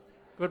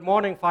Good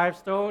morning, Five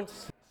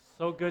Stones.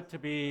 So good to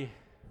be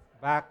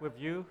back with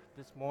you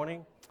this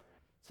morning.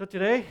 So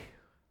today,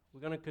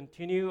 we're going to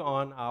continue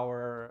on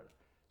our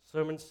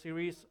sermon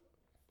series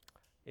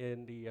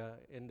in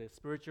the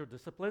spiritual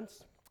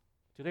disciplines.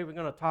 Today, we're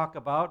going to talk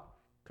about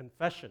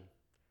confession.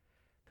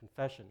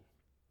 Confession,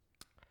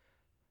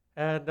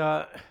 and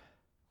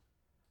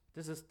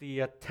this is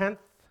the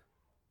tenth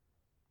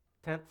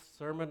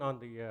sermon on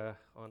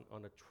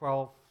the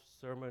 12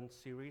 sermon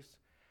series.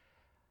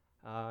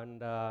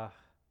 And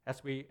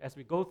as we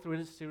go through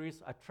this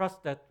series, I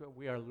trust that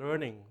we are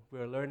learning. We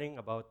are learning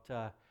about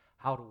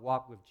how to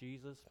walk with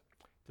Jesus,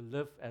 to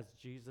live as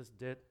Jesus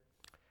did,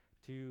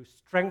 to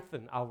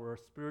strengthen our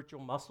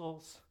spiritual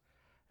muscles,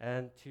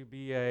 and to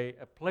be a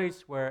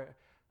place where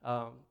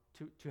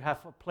to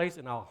have a place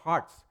in our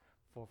hearts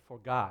for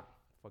God,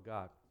 for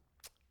God.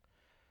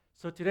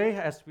 So today,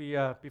 as we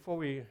before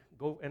we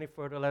go any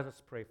further, let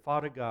us pray.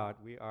 Father God,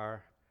 we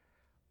are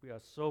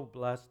so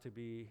blessed to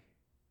be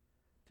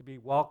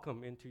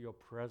welcomed into your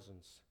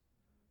presence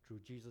through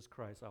Jesus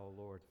Christ our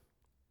Lord.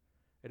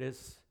 It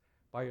is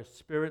by your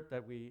Spirit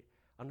that we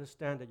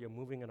understand that you're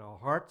moving in our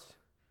hearts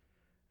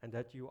and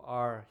that you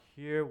are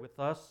here with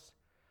us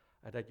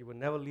and that you will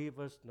never leave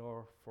us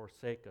nor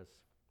forsake us.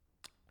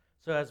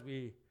 So as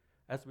we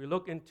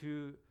look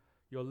into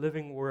your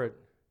living word,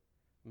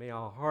 may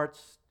our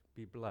hearts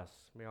be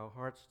blessed. May our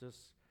hearts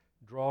just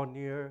draw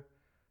near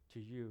to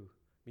you.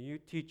 May you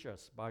teach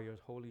us by your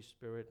Holy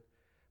Spirit.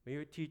 May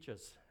you teach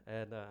us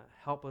and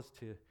help us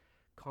to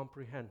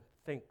comprehend,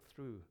 think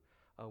through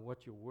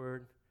what your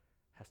word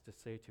has to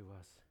say to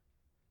us.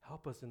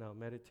 Help us in our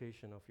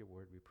meditation of your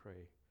word, we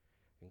pray.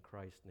 In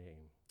Christ's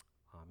name,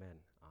 amen.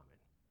 Amen.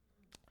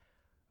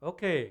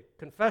 Okay,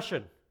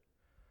 confession.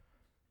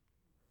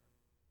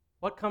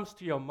 What comes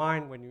to your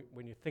mind when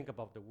you think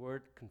about the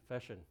word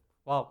confession?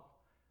 Well,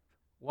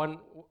 I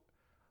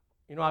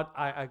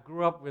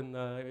grew up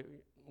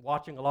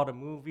watching a lot of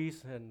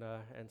movies and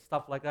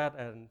stuff like that,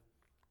 and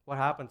what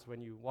happens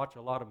when you watch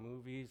a lot of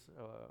movies,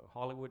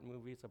 Hollywood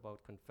movies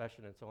about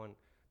confession and so on,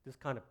 this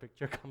kind of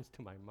picture comes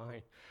to my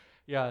mind.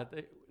 Yeah,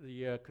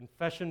 the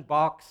confession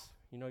box,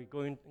 you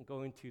go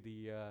into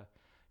the,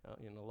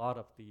 in a lot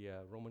of the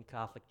Roman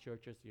Catholic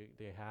churches,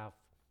 they have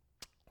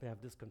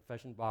this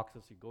confession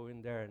boxes. You go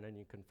in there and then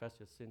you confess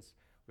your sins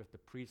with the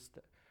priest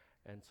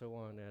and so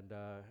on, and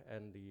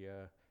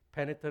the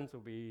penitents will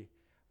be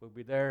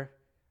there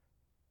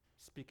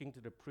speaking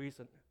to the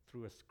priest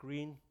through a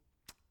screen,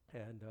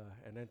 and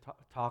then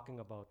talking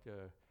about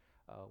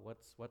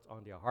what's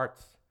on their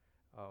hearts.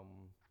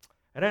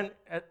 And then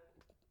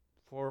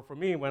for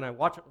me, when I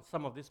watch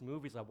some of these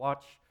movies, I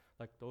watch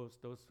like those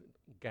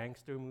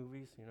gangster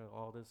movies.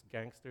 All these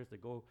gangsters, they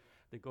go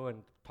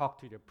and talk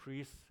to their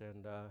priests,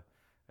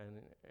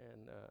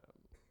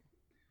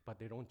 but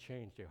they don't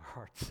change their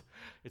hearts.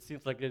 It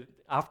seems like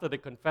after they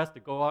confess, they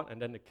go out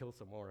and then they kill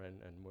some more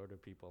and murder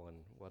people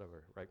and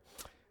whatever, right?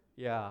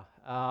 Yeah,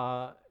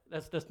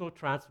 there's no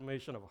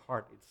transformation of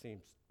heart, it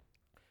seems.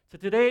 So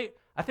today,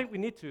 I think we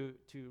need to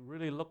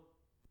really look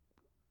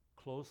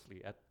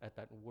closely at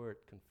that word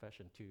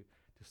confession, to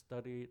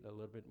study it a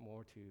little bit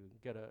more, to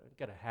get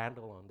a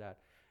handle on that.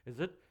 Is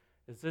it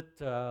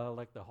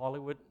like the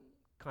Hollywood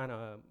kind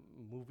of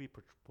movie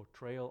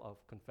portrayal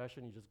of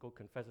confession? You just go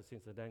confess your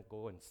sins and then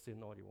go and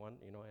sin all you want,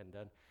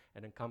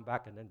 and then come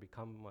back and then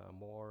become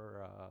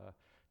more,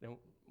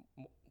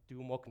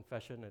 do more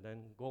confession and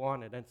then go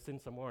on and then sin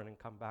some more and then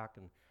come back.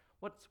 And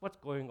what's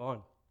going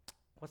on?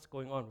 What's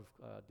going on with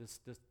this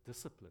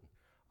discipline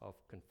of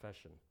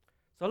confession?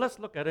 So let's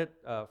look at it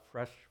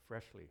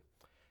freshly,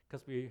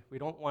 because we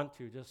don't want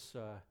to just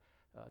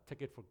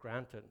take it for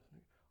granted.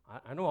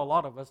 I know a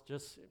lot of us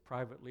just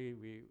privately,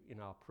 in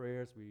our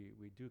prayers,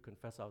 we do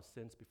confess our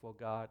sins before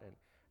God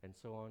and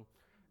so on.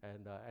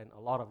 And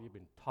a lot of you have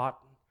been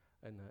taught,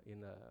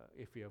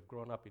 if you have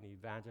grown up in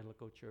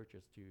evangelical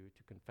churches,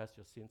 to confess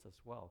your sins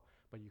as well.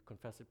 But you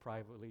confess it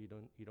privately. You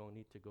don't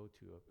need to go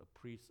to a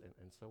priest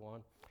and so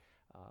on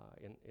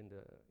in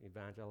the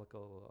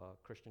evangelical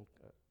Christian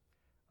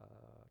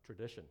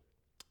tradition.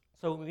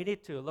 So we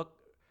need to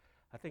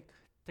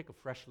take a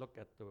fresh look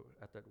at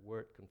that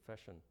word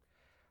confession.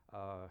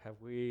 Have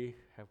we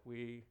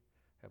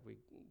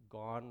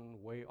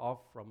gone way off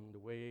from the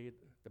way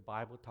the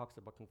Bible talks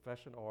about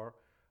confession, or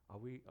are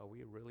we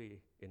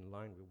really in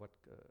line with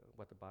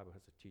what the Bible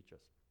has to teach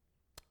us?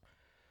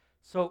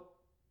 So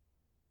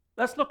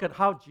let's look at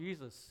how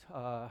Jesus.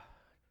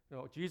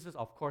 Jesus,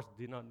 of course,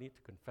 did not need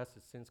to confess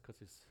his sins because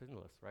he's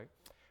sinless, right?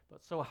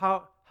 But so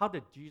how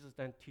did Jesus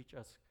then teach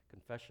us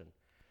confession?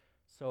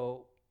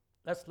 So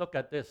let's look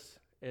at this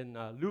in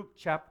Luke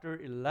chapter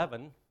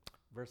 11.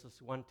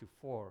 Verses 1 to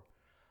 4,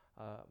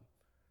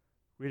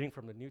 reading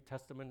from the New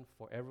Testament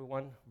for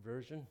Everyone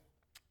version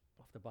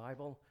of the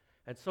Bible.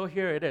 And so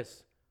here it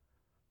is.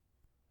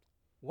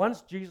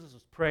 Once Jesus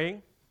was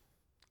praying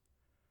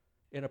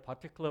in a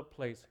particular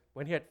place.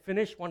 When he had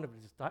finished, one of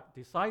his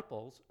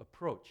disciples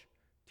approached.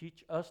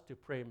 "Teach us to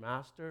pray,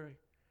 Master,"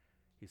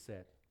 he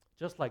said,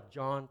 just like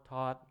John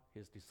taught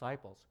his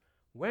disciples.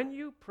 "When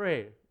you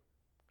pray,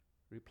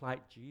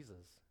 replied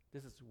Jesus.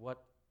 This is what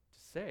to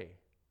say.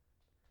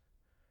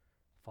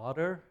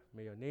 Father,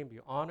 may your name be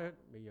honored,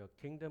 may your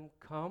kingdom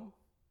come.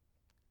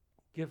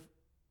 Give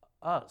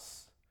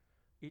us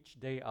each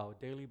day our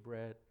daily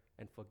bread,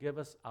 and forgive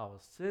us our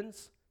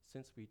sins,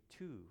 since we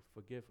too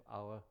forgive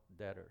our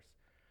debtors.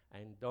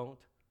 And don't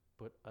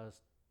put us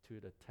to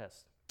the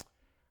test.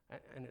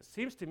 And it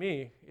seems to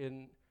me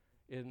in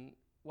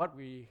what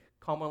we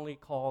commonly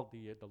call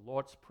the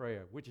Lord's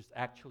Prayer, which is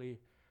actually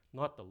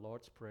not the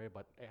Lord's Prayer,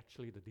 but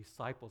actually the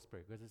disciples'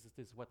 prayer, because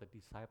this is what the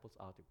disciples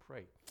are to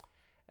pray.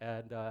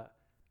 And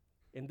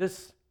in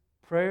this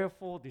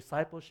prayerful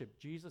discipleship,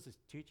 Jesus is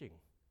teaching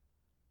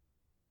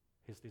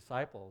his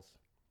disciples,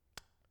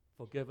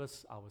 forgive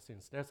us our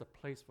sins. There's a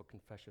place for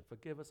confession.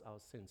 Forgive us our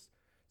sins,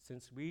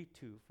 since we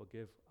too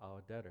forgive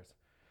our debtors.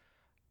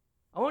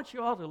 I want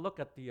you all to look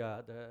at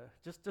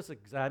just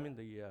examine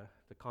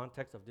the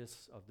context of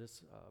this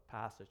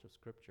passage of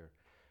Scripture.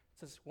 It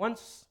says,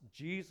 once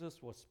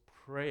Jesus was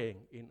praying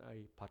in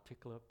a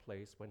particular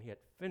place, when he had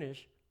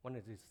finished, one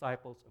of his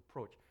disciples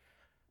approached.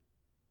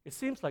 It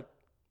seems like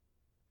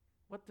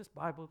what this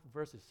Bible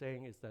verse is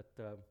saying is that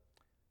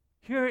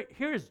here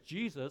is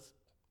Jesus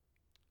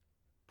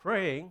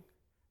praying,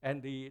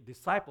 and the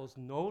disciples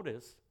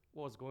noticed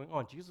what was going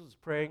on. Jesus was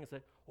praying and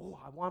said, "Oh,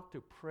 I want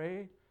to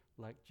pray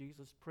like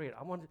Jesus prayed."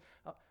 I want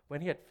to,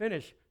 when he had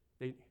finished,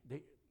 they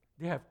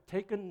have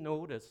taken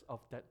notice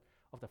of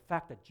the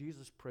fact that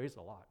Jesus prays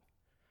a lot.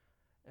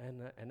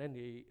 And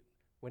then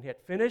when he had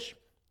finished,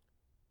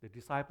 the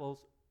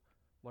disciples,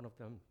 one of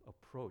them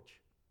approached,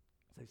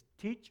 says,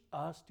 "Teach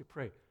us to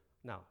pray."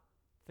 Now,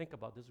 think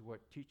about this word,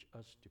 teach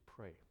us to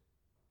pray.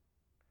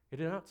 He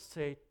did not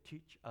say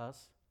teach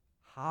us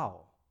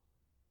how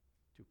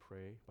to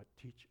pray, but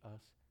teach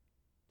us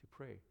to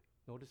pray.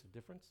 Notice the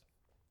difference?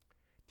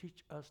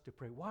 Teach us to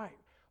pray.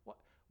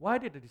 Why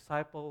did the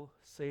disciple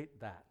say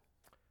that?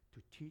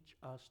 To teach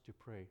us to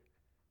pray.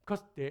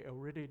 Because they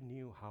already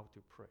knew how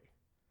to pray.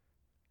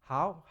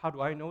 How? How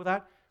do I know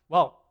that?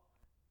 Well,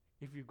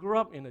 if you grew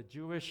up in a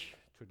Jewish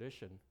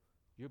tradition,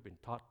 you've been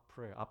taught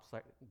prayer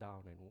upside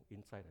down and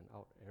inside and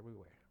out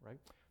everywhere, right?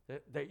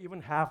 They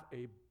even have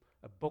a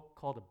book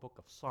called the Book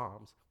of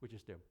Psalms, which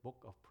is their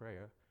book of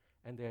prayer,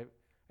 and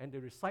they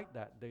recite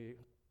that. They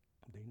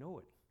know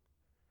it,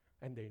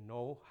 and they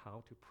know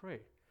how to pray.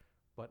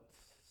 But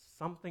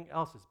something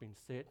else is being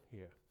said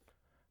here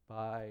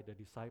by the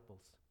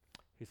disciples.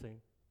 He's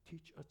saying,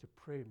 "Teach us to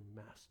pray,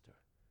 Master."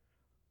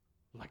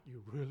 Like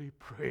you really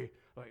pray.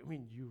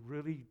 You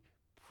really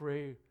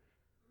pray,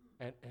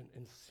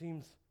 and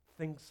seems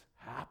things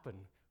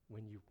happen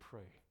when you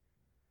pray.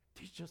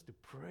 Teach us to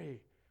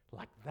pray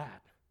like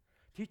that.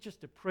 Teach us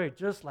to pray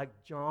just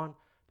like John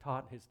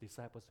taught his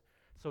disciples.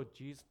 So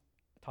Jesus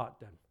taught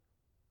them,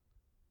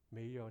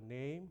 "May your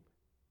name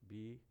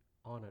be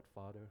honored,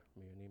 Father.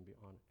 May your name be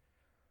honored."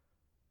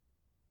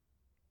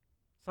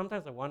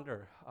 Sometimes I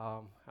wonder,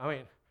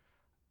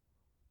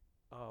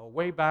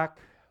 way back,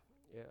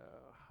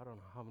 I don't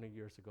know how many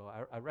years ago,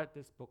 I read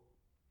this book,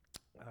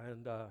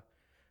 and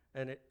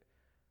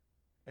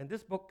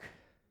this book,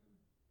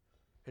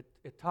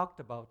 it talked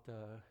about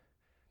the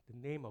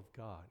name of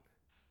God.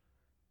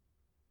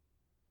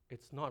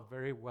 It's not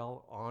very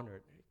well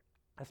honored,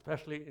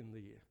 especially in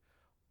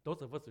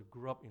those of us who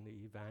grew up in the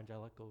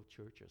evangelical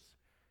churches,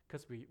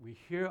 because we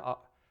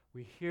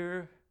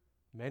hear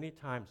many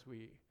times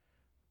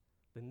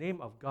the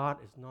name of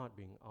God is not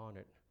being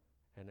honored,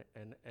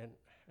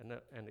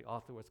 and the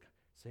author was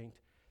saying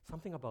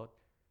something about,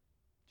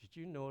 did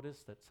you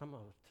notice that some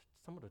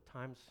of the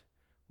times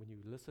when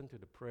you listen to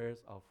the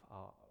prayers of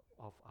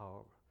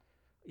our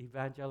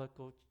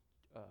evangelical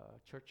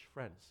church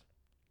friends,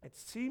 it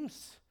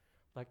seems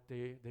like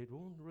they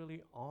don't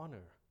really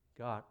honor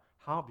God.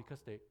 How?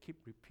 Because they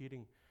keep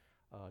repeating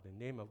the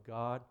name of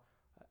God.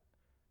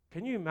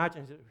 Can you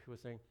imagine, he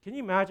was saying, can you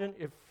imagine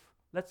if,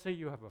 let's say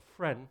you have a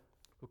friend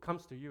who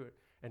comes to you,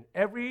 and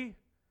every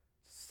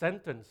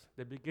sentence,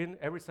 they begin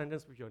every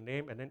sentence with your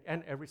name and then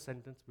end every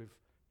sentence with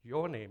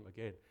your name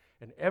again.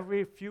 And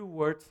every few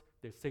words,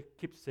 they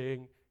keep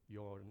saying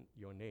your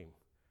name.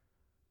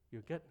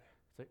 You get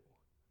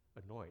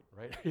annoyed,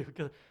 right? You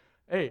get,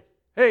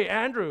 hey,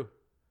 Andrew,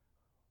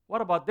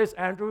 what about this,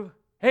 Andrew?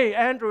 Hey,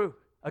 Andrew,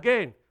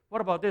 again,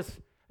 what about this?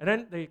 And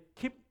then they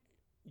keep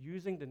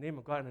using the name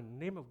of God, and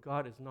the name of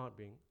God is not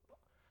being,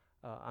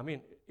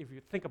 if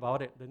you think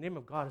about it, the name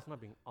of God is not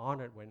being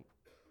honored when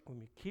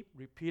we keep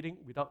repeating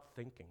without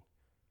thinking,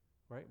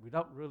 right?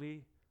 Without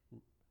really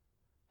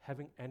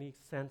having any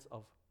sense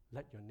of,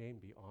 let your name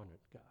be honored,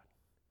 God,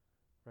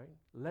 right?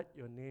 Let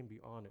your name be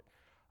honored.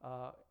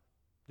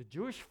 The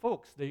Jewish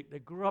folks, they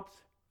grew up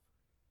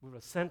with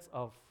a sense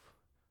of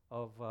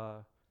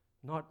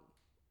not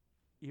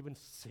even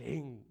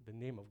saying the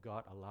name of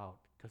God aloud,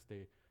 because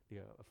they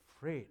are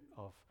afraid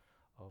of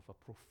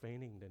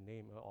profaning the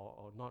name,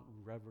 or not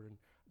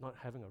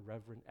having a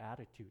reverent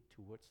attitude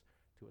towards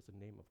the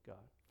name of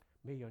God.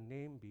 May your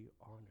name be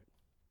honored.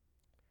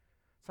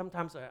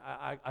 Sometimes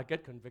I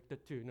get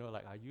convicted too,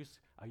 like I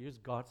use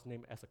God's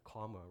name as a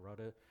comma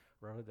rather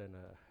rather than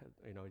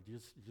you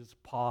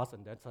just pause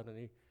and then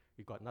suddenly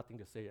you got nothing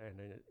to say and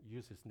then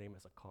use His name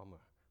as a comma,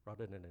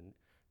 rather than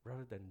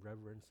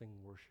reverencing,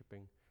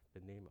 worshiping the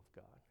name of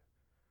God.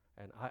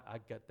 And I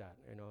get that,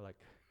 like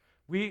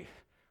we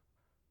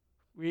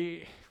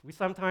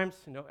sometimes,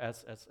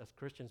 as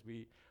Christians,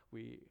 we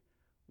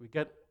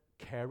get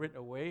carried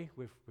away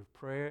with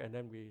prayer, and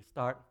then we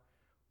start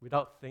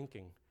without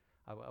thinking.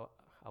 I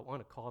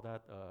want to call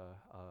that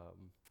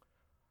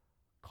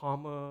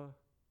comma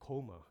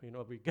coma. We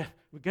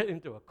get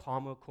into a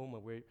comma coma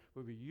where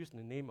we use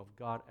the name of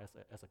God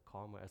as a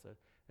comma,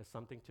 as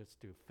something just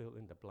to fill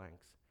in the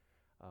blanks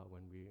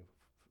when we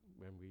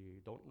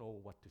don't know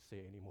what to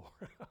say anymore.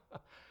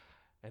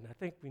 And I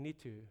think we need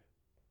to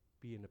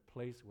be in a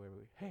place where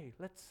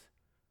let's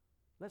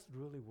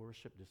really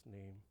worship this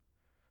name.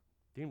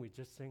 Didn't we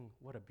just sing,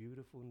 what a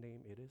beautiful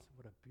name it is?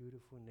 What a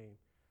beautiful name.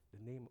 The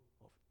name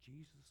of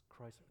Jesus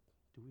Christ.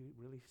 Do we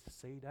really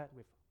say that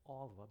with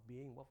all of our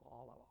being, with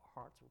all our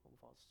hearts, with all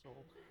of our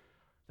soul?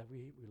 That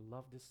we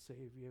love this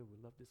Savior, we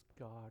love this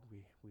God,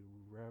 we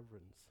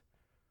reverence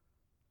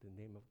the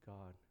name of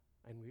God.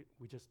 And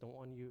we just don't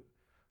want your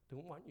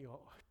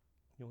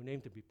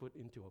name to be put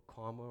into a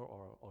comma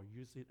or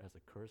use it as a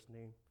curse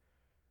name,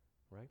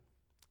 right?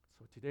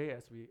 So today,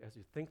 as we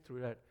think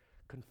through that,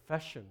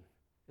 confession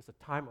is a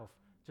time of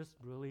just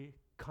really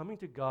coming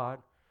to God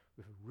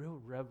with a real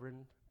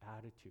reverent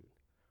attitude,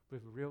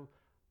 with a real,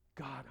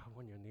 God, I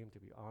want your name to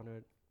be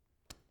honored.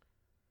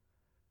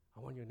 I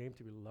want your name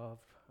to be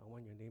loved. I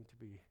want your name to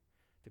be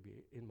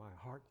in my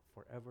heart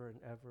forever and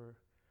ever.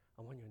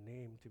 I want your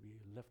name to be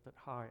lifted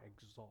high,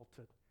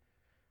 exalted,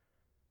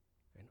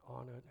 and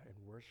honored and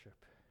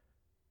worshiped,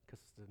 because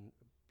it's a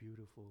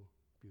beautiful,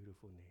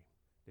 beautiful name,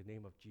 the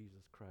name of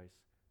Jesus Christ,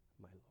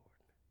 my Lord.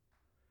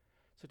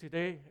 So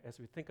today, as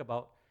we think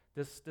about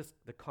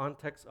the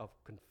context of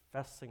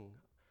confessing,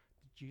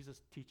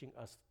 Jesus teaching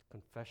us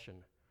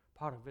confession,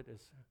 part of it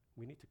is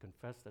we need to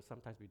confess that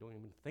sometimes we don't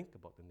even think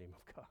about the name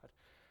of God.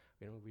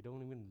 We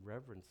don't even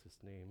reverence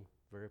His name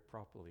very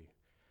properly,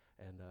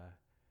 and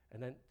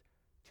then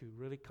to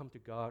really come to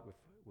God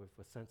with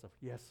a sense of,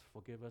 yes,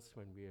 forgive us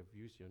when we have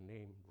used your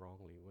name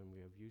wrongly, when we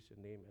have used your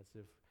name as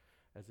if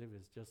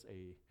it's just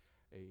a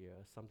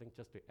something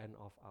just to end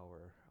off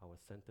our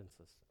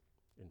sentences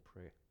in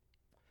prayer.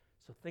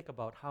 So think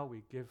about how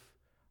we give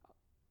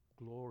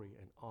glory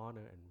and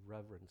honor and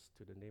reverence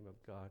to the name of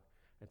God,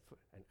 and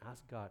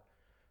ask God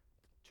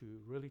to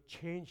really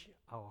change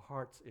our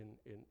hearts in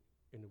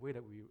the way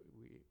that we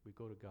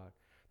go to God.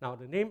 Now,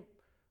 the name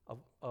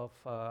of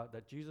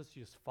that Jesus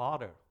used,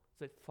 Father,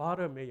 said,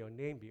 Father, may your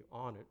name be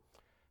honored.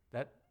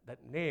 That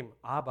name,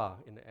 Abba,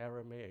 in the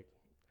Aramaic,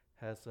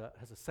 has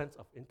a sense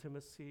of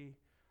intimacy.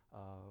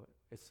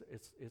 It's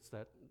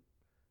a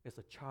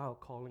child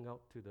calling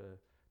out to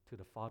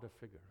the father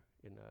figure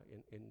in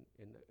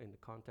the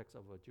context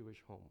of a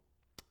Jewish home,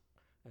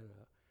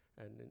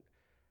 and it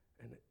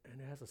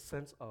has a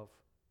sense of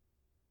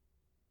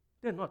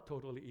they're not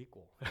totally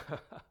equal,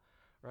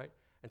 right?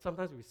 And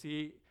sometimes we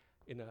see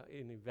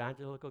in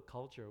evangelical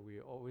culture, we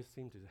always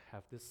seem to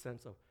have this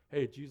sense of,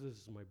 hey, Jesus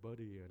is my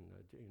buddy,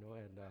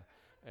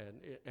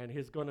 and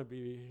he's gonna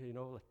be,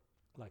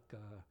 like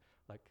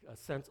a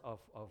sense of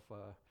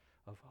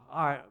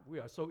we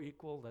are so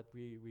equal that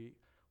we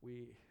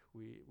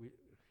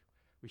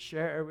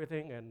share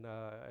everything,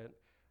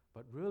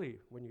 but really,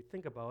 when you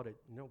think about it,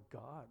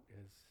 God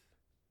is,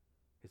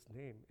 His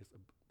name is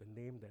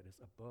the name that is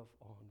above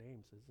all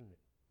names, isn't it?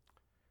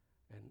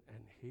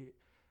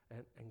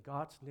 And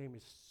God's name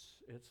is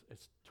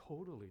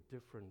totally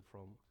different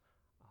from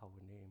our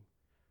name.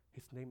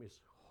 His name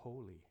is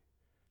holy,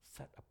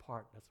 set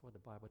apart. That's what the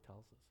Bible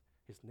tells us.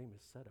 His name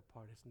is set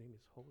apart. His name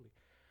is holy.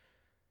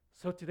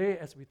 So today,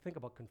 as we think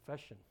about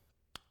confession,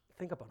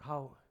 think about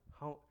how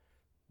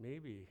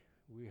maybe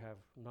we have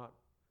not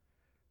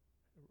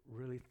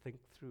really think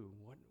through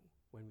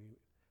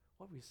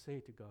what we say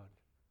to God,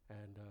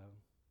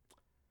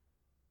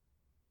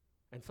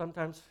 and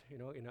sometimes,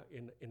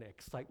 in the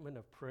excitement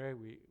of prayer,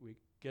 we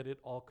get it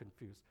all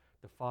confused.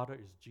 The Father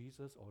is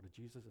Jesus, or the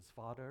Jesus is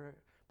Father,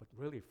 but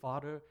really,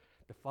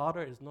 the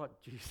Father is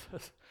not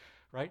Jesus,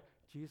 right?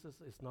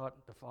 Jesus is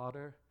not the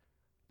Father.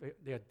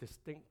 They are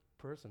distinct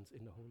persons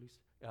in the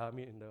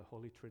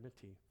Holy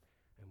Trinity,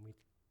 and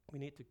we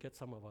need to get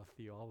some of our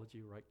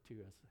theology right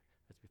too, as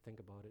we think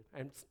about it.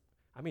 And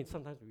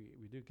sometimes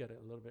we do get a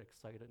little bit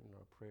excited in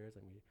our prayers,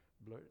 and we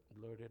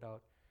blurt it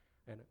out.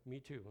 And me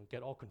too,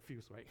 get all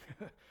confused, right?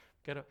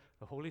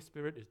 The Holy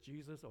Spirit is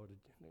Jesus,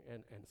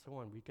 and so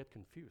on. We get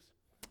confused,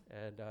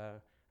 and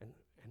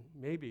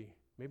maybe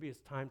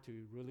it's time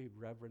to really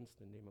reverence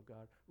the name of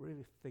God.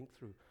 Really think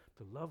through,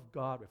 to love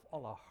God with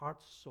all our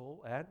heart,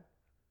 soul, and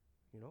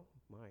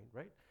mind,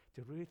 right?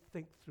 To really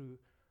think through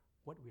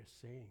what we are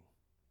saying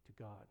to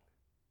God,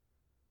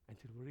 and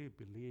to really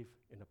believe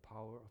in the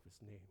power of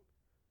His name,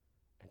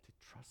 and to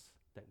trust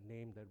that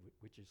name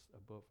which is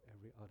above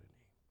every other name.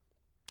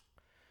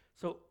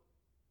 So,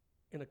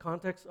 in the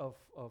context of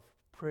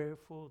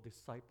prayerful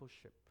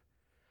discipleship,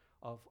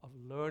 of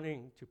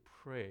learning to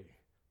pray,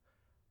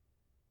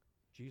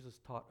 Jesus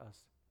taught us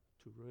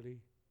to really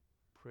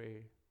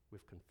pray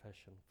with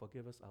confession.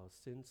 Forgive us our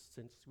sins,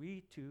 since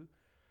we too,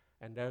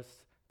 and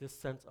there's this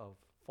sense of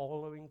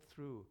following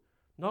through.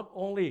 Not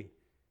only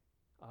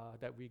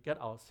that we get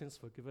our sins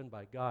forgiven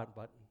by God,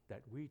 but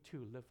that we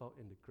too live out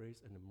in the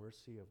grace and the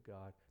mercy of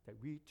God, that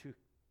we too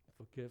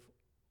forgive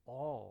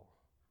all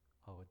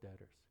our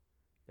debtors,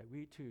 that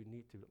we too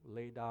need to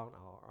lay down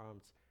our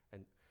arms,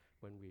 and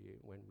when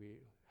we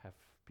have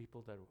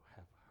people that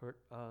have hurt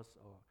us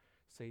or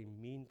say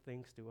mean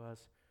things to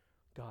us,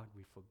 God,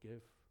 we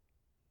forgive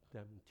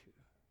them too,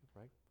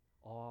 right?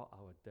 All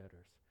our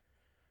debtors.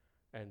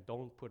 And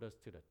don't put us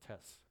to the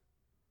test.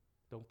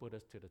 Don't put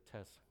us to the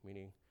test,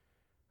 meaning,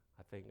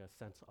 I think, a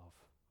sense of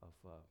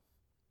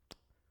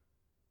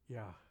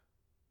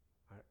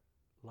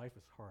life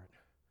is hard.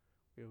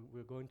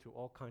 We're going through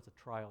all kinds of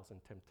trials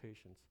and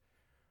temptations.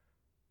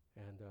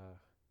 And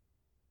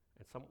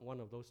one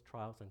of those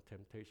trials and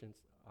temptations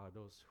are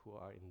those who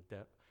are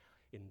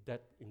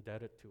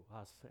indebted to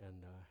us,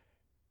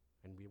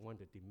 and we want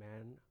to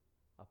demand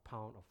a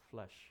pound of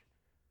flesh.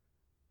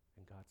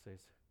 And God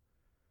says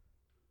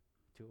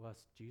to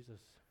us,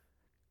 Jesus,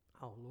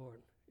 our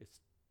Lord,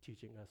 is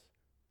teaching us,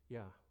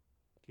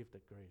 give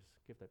that grace,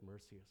 give that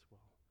mercy as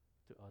well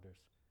to others.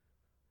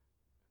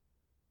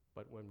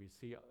 But when we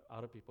see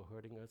other people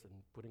hurting us and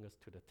putting us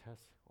to the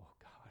test, oh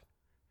God,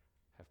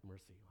 have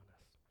mercy on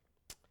us.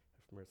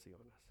 Have mercy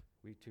on us.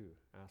 We too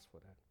ask for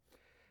that.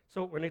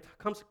 So when it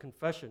comes to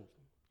confession,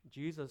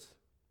 Jesus,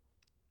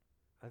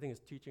 I think, is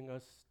teaching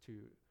us to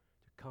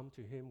come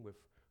to him with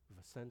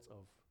a sense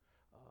of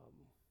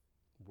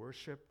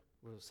worship,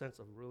 with a sense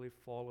of really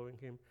following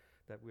him,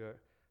 that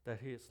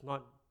he is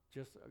not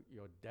just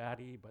your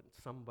daddy, but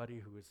somebody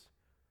whose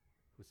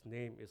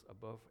name is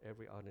above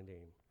every other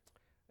name.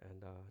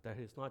 And that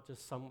he's not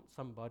just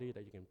somebody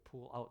that you can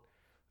pull out,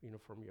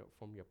 from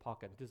your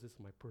pocket. This is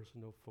my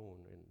personal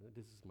phone, and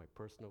this is my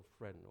personal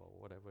friend, or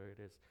whatever it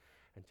is,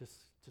 and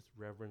just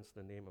reverence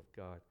the name of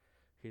God.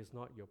 He is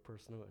not your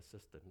personal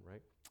assistant,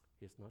 right?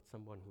 He's not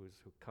someone who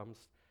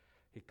comes.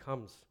 He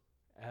comes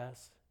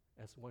as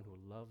one who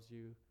loves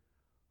you,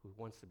 who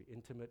wants to be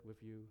intimate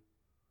with you,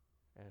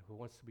 and who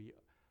wants to be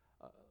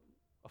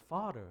a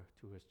father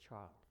to his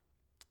child.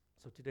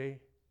 So today,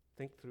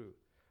 think through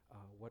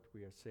what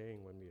we are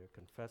saying when we are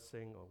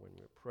confessing or when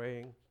we're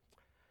praying.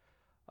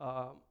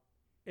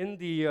 In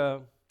the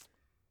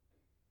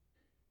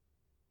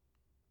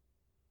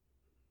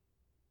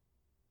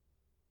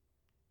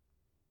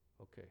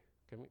okay,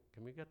 can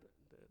we get the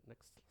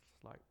next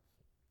slide?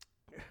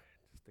 This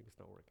thing's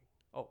not working.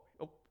 Oh,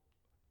 it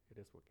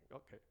is working.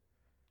 Okay.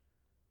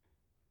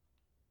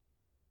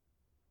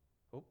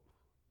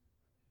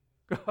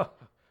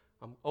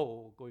 I'm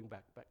going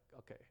back.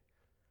 Okay.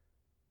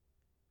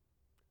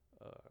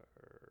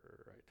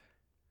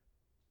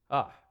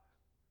 Right.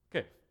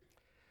 Okay.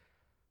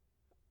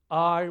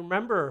 I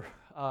remember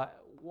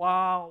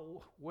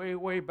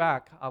way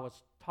back, I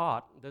was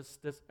taught this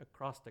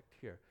acrostic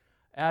here: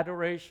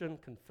 adoration,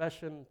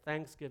 confession,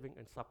 thanksgiving,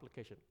 and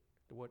supplication.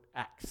 The word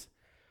acts.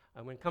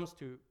 And when it comes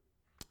to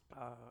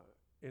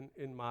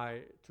in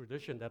my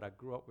tradition that I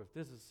grew up with,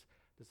 this is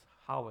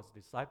how I was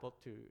discipled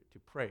to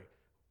pray.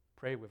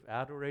 Pray with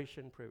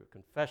adoration, pray with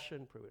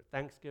confession, pray with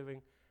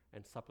thanksgiving,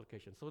 and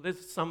supplication. So this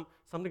is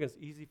something that's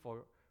easy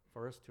for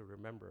us to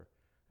remember,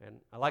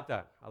 and I like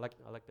that. I like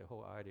the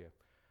whole idea.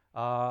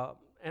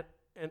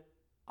 And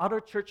other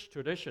church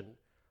tradition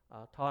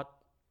taught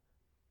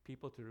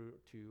people to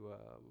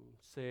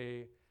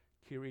say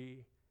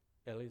Kyrie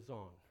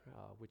eleison,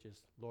 which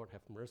is Lord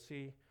have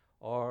mercy,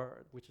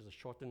 or which is a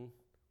shortened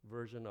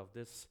version of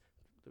this,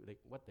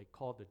 what they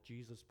call the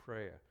Jesus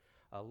prayer.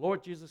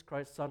 Lord Jesus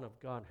Christ, Son of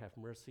God, have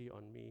mercy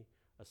on me,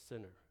 a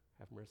sinner.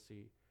 Have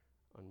mercy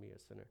on me, a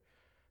sinner.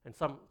 And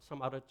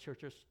some other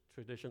churches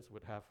traditions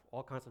would have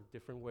all kinds of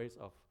different ways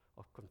of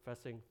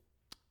confessing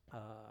the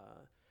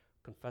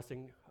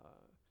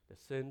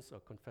sins, or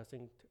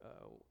confessing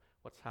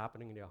what's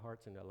happening in their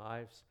hearts and their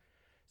lives.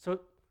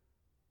 So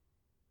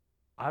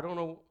I don't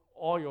know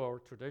all your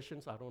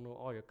traditions, I don't know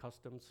all your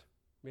customs.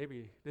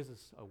 Maybe this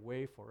is a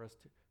way for us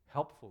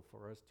helpful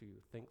for us to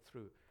think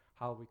through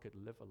how we could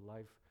live a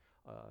life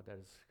that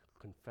is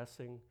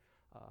confessing,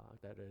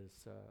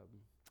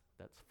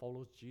 that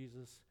follows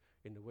Jesus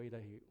in the way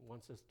that he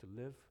wants us to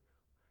live,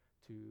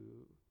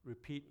 to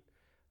repeat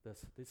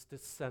this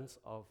sense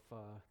of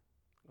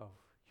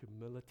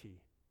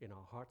humility in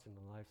our hearts and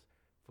our lives.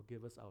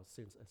 Forgive us our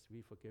sins as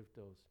we forgive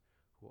those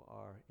who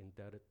are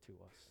indebted to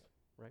us,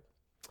 right?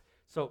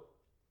 So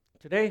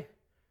today,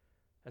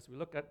 as we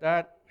look at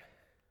that,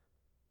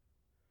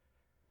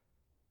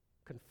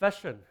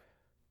 confession,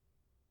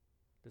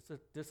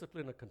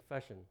 discipline of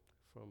confession.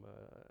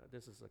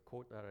 This is a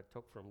quote that I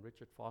took from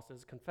Richard Foster.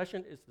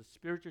 Confession is the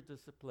spiritual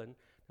discipline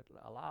that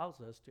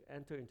allows us to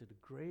enter into the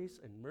grace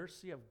and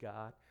mercy of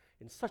God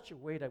in such a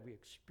way that we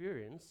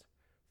experience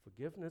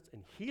forgiveness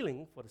and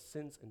healing for the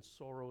sins and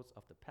sorrows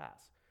of the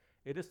past.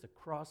 It is the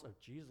cross of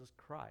Jesus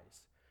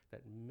Christ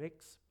that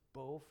makes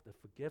both the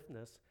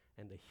forgiveness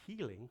and the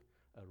healing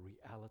a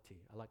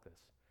reality. I like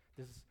this.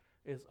 This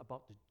is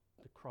about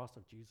the cross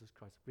of Jesus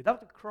Christ. Without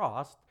the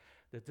cross,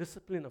 the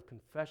discipline of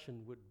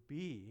confession would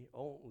be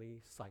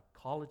only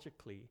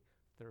psychologically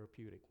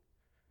therapeutic.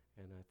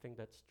 And I think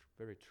that's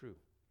very true.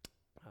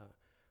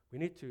 We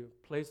need to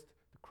place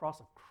the cross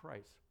of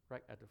Christ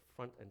right at the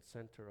front and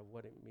center of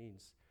what it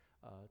means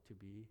to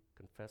be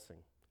confessing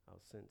our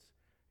sins.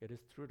 It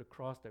is through the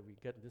cross that we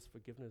get this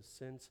forgiveness of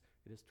sins.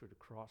 It is through the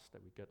cross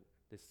that we get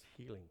this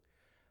healing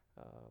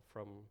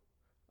from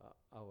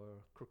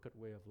our crooked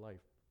way of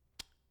life.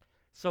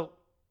 So,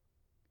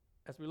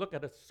 as we look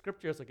at the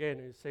scriptures again,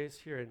 it says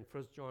here in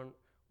 1 John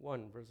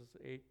 1, verses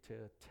 8 to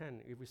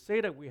 10, if we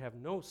say that we have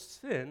no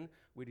sin,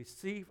 we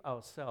deceive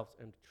ourselves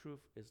and the truth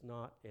is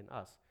not in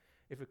us.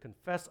 If we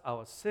confess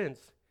our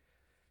sins,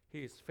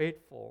 He is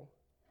faithful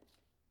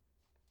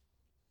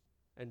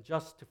and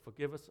just to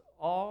forgive us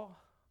all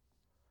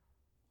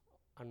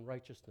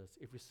unrighteousness.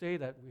 If we say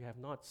that we have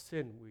not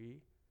sinned,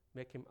 we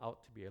make Him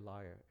out to be a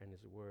liar, and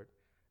His word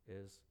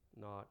is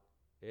not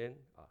in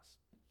us.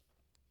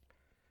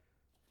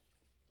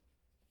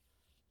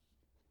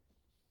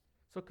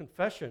 So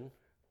confession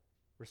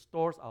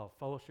restores our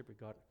fellowship with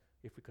God.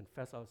 If we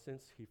confess our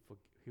sins,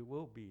 He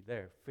will be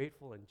there,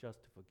 faithful and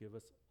just to forgive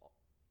us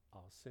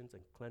our sins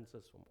and cleanse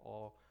us from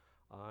all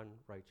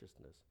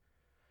unrighteousness.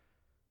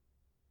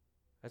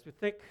 As we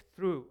think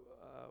through,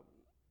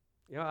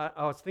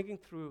 I was thinking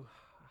through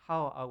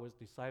how I was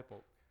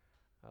discipled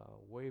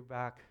way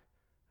back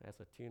as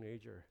a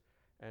teenager.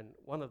 And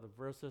one of the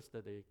verses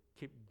that they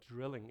keep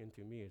drilling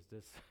into me is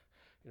this,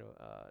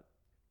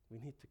 we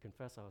need to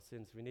confess our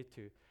sins. We need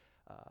to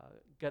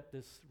get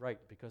this right,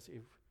 because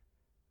if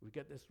we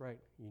get this right,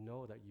 you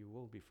know that you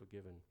will be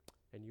forgiven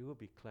and you will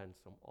be cleansed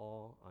from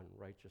all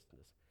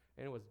unrighteousness.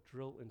 And it was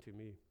drilled into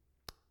me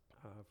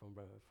from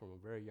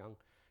a very young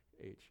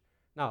age.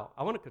 Now,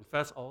 I want to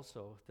confess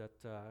also that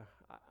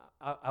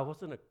I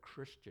wasn't a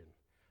Christian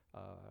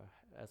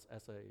as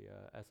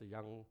a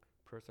young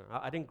person.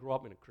 I didn't grow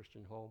up in a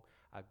Christian home.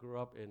 I grew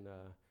up in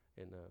a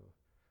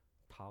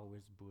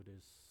Taoist,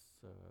 Buddhist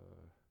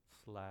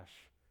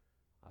slash,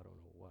 I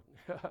don't know what,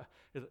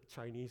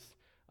 Chinese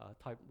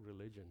type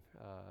religion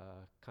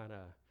kind of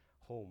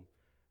home,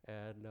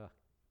 and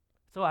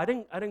so I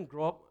didn't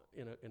grow up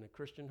in a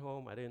Christian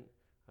home. I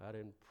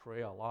didn't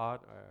pray a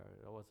lot.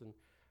 I wasn't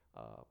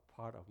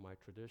part of my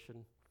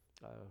tradition.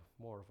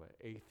 More of an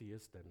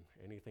atheist than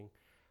anything.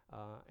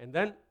 And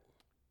then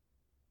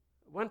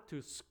went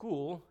to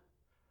school.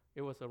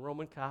 It was a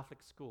Roman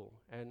Catholic school,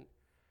 and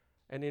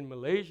in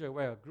Malaysia,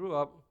 where I grew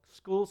up,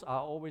 schools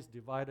are always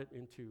divided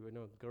into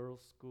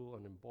girls' school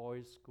and then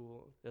boys'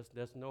 school.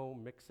 There's no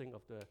mixing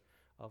of the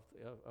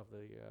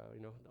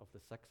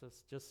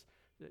sexes. Just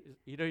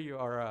either you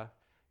are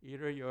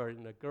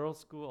in a girls'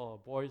 school or a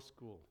boys'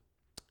 school,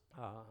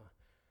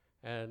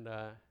 and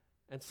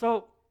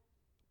so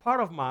part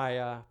of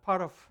my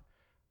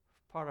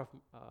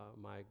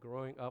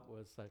growing up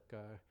was like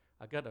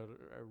I got a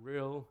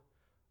real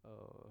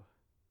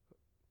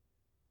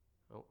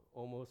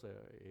almost what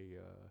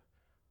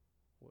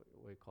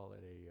do you call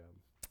it,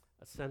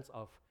 a sense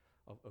of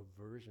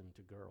aversion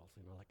to girls,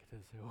 like they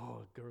say,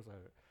 oh, girls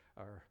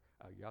are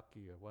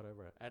yucky or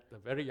whatever at a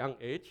very young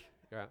age.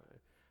 Yeah,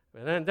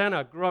 and then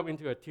I grew up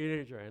into a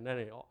teenager, and then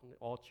it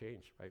all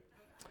changed, right?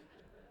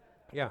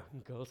 Yeah,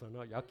 girls are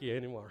not yucky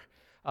anymore.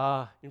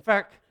 In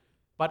fact,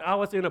 but I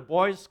was in a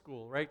boys'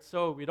 school, right?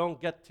 So we don't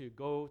get to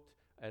go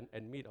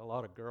and meet a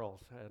lot of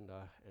girls,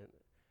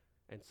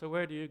 and so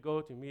where do you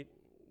go to meet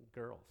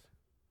girls?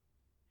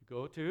 You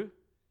go to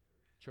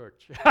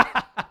church.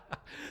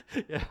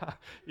 Yeah,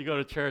 you go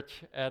to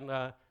church, and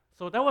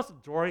so that was a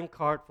drawing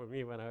card for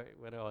me when I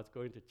was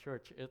going to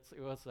church. It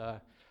was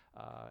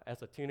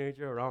as a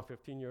teenager, around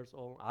 15 years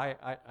old, I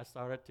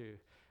started to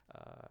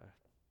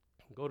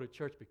go to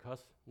church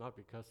not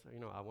because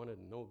I wanted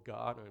to know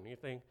God or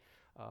anything,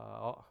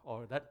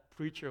 or that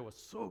preacher was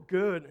so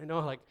good,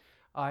 like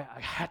I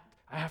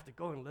have to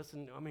go and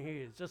listen. I mean, he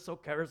is just so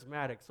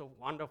charismatic, so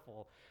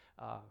wonderful.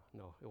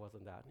 No, it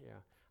wasn't that.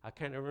 Yeah, I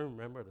can't even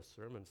remember the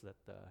sermons that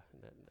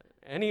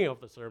any of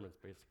the sermons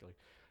basically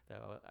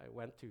that I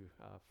went to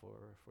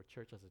for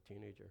church as a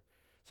teenager.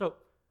 So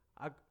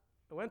I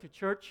went to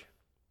church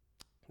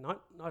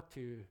not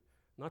to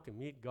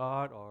meet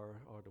God or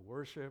to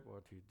worship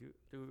or to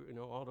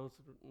do all those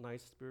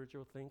nice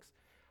spiritual things.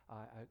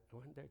 I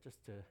went there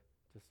just that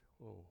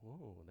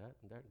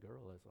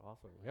girl is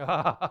awesome.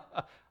 Yeah,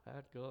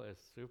 that girl is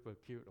super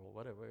cute or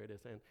whatever it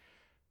is, and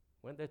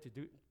went there to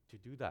do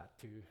that.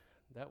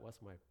 That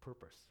was my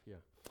purpose.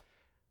 Yeah.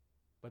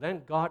 But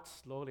then God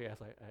slowly,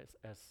 as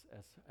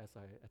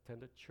I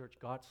attended church,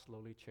 God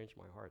slowly changed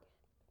my heart,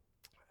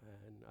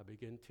 and I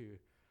began to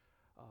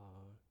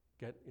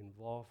get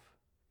involved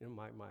in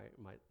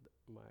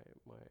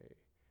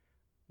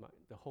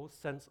the whole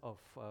sense of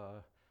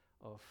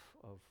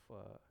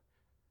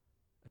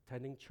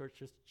attending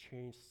churches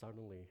changed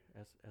suddenly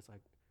as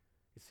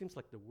it seems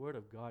like the Word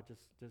of God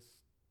just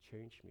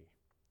changed me,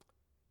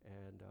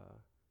 and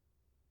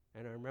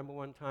I remember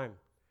one time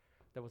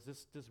there was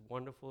this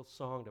wonderful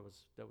song that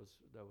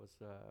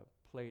was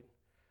played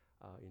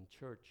in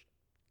church,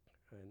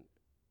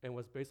 and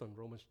was based on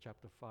Romans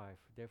chapter 5.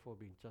 Therefore,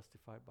 being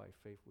justified by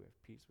faith, we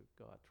have peace with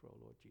God through our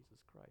Lord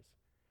Jesus Christ.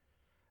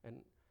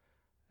 And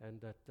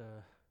that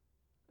the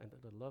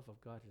love of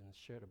God is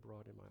shared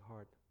abroad in my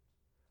heart,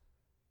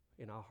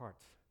 in our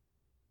hearts,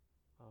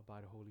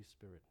 by the Holy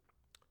Spirit.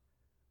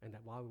 And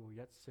that while we were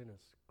yet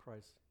sinners,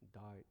 Christ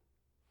died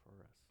for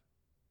us.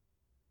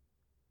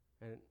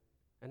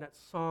 And that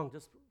song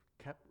just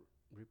kept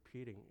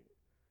repeating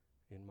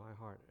in my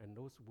heart. And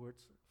those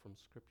words from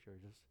Scripture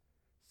just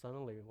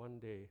suddenly one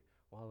day,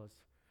 while I was,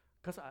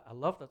 because I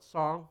love that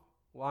song.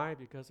 Why?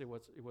 Because it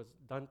was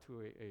done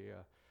to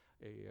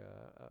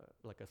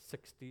like a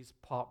 60s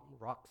pop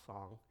rock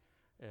song,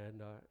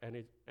 and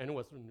it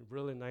was a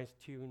really nice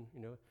tune,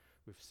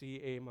 with C,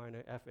 A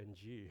minor, F, and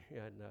G,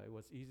 and it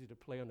was easy to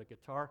play on the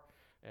guitar,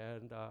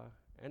 and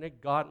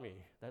it got me.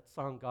 That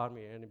song got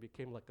me, and it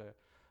became like a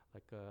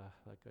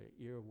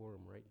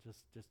earworm, right?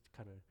 Just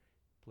kind of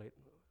played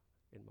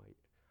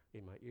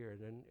in my ear,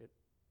 and then it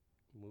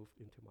moved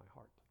into my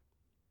heart.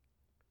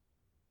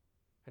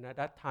 And at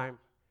that time,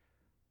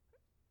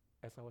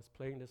 as I was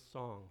playing this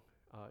song,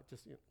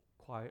 just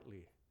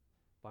quietly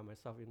by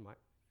myself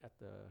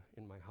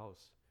in my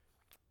house,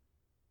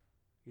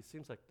 it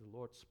seems like the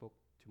Lord spoke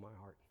to my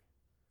heart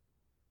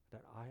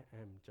that I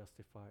am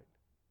justified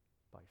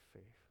by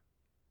faith.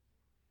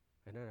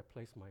 And then I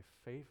placed my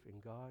faith in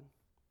God.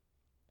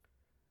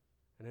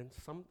 And then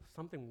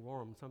something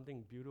warm,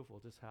 something beautiful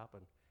just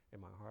happened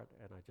in my heart,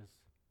 and I just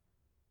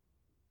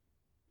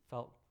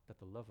felt that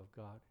the love of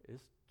God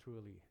is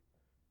truly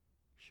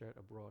shared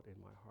abroad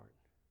in my heart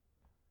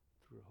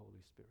through the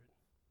Holy Spirit.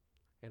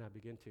 And I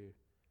began to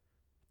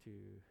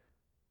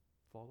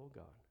follow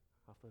God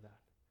after that.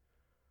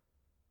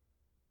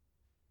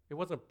 It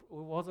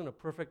wasn't a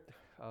perfect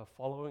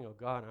following of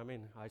God. I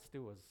mean, I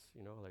still was,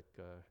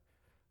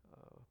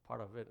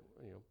 part of it,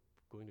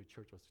 going to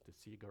church was to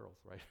see girls,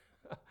 right?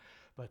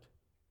 But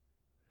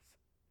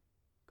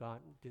God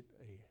did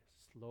a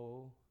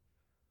slow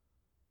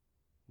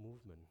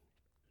movement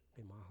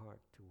in my heart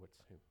towards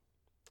Him.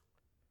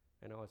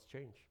 And I was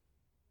changed.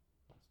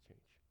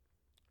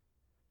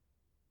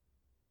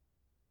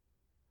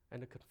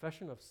 And the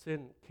confession of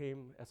sin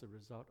came as a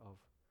result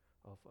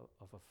of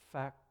a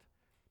fact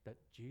that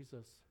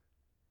Jesus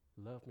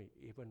loved me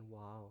even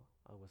while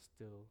I was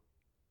still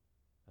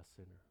a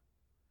sinner.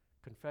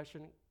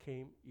 Confession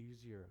came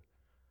easier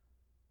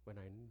when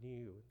I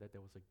knew that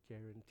there was a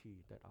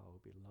guarantee that I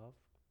will be loved,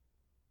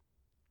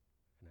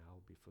 and I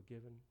will be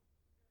forgiven,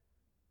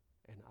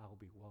 and I will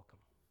be welcome.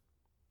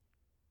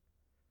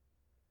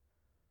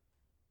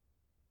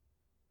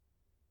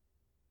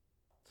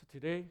 So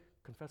today,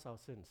 confess our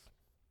sins.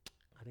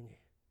 I think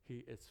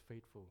He is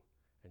faithful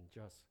and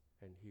just,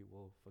 and He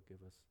will forgive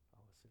us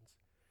our sins.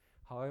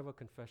 However,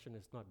 confession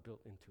is not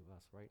built into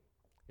us, right?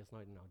 It's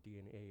not in our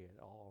DNA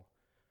at all.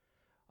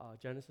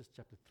 Genesis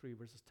chapter 3,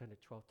 verses 10 to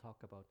 12 talk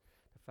about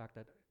the fact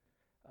that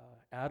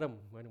Adam,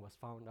 when it was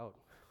found out,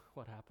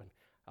 what happened?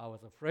 I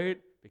was afraid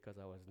because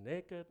I was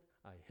naked.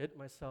 I hid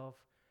myself.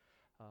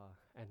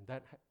 And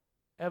that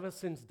ever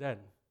since then,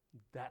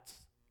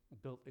 that's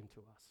built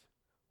into us.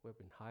 We've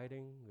been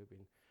hiding.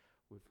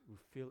 We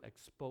feel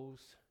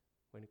exposed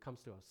when it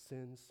comes to our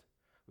sins.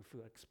 We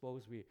feel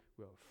exposed.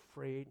 We're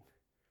afraid.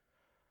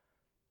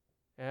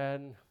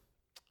 And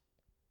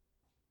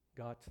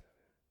God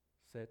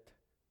said,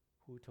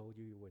 "Who told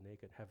you you were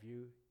naked? Have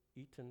you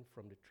eaten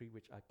from the tree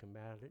which I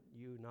commanded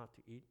you not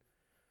to eat?"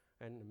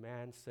 And the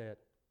man said,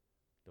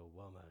 "The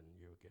woman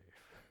you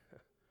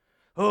gave."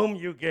 Whom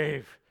you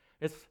gave.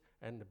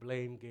 And the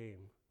blame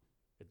game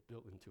is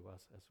built into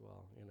us as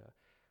well.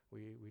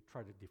 We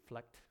try to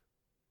deflect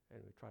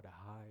and we try to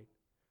hide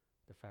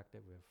the fact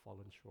that we have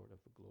fallen short of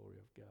the glory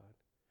of God.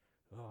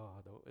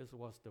 It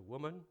was the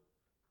woman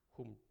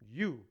whom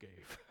you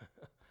gave.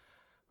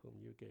 Whom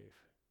you gave.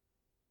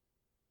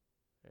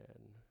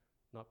 And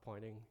not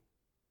pointing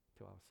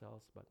to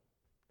ourselves, but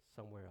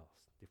somewhere else,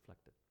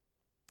 deflected.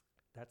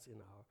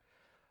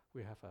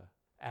 We have an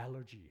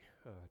allergy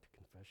to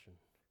confession.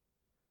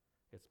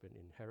 It's been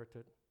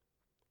inherited.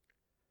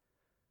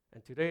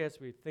 And today, as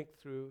we think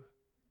through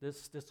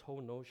this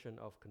whole notion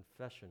of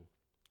confession,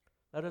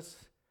 let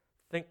us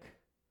think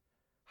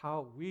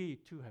how we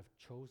too have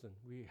chosen.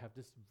 We have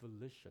this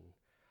volition,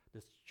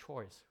 this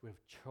choice. We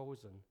have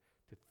chosen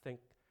to think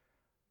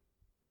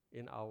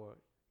in our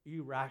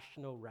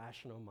irrational,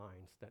 rational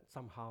minds that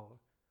somehow,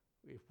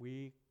 if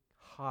we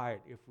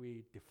hide, if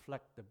we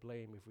deflect the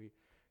blame, if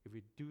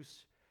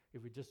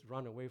we just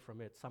run away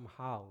from it,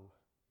 somehow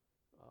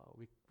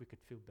we could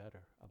feel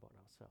better about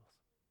ourselves.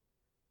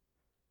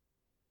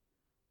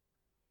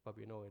 But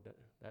we know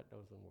that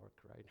doesn't work,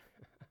 right?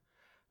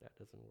 That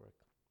doesn't work.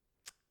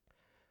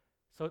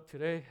 So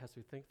today, as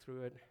we think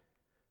through it,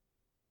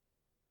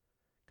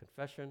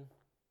 confession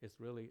is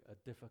really a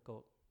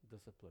difficult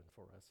discipline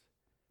for us,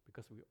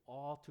 because we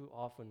all too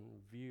often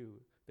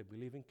view the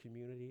believing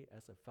community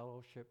as a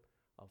fellowship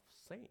of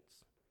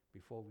saints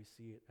before we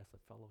see it as a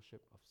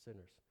fellowship of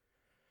sinners.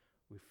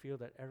 We feel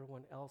that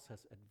everyone else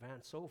has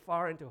advanced so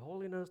far into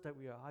holiness that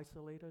we are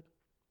isolated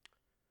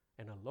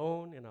and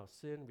alone in our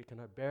sin. We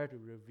cannot bear to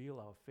reveal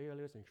our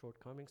failures and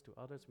shortcomings to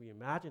others. We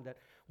imagine that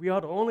we are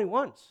the only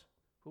ones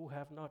who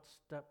have not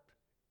stepped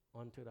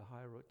onto the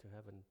high road to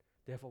heaven.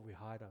 Therefore, we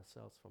hide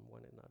ourselves from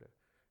one another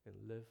and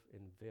live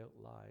in veiled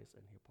lies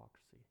and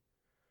hypocrisy.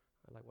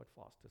 I like what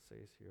Foster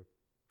says here.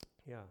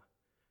 Yeah.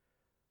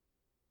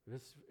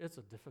 It's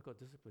a difficult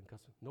discipline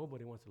because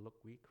nobody wants to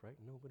look weak, right?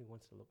 Nobody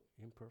wants to look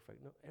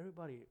imperfect. No,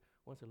 everybody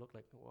wants to look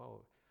like,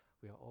 wow,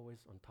 we are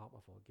always on top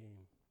of our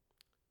game.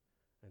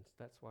 And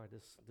that's why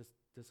this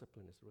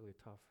discipline is really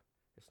tough.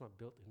 It's not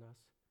built in us.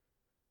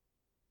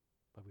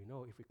 But we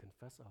know if we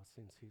confess our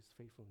sins, He's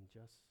faithful and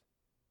just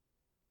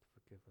to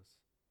forgive us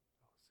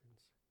our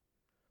sins.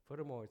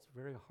 Furthermore, it's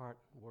very hard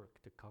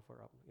work to cover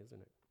up, isn't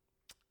it?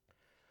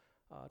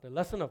 The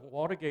lesson of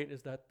Watergate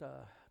is that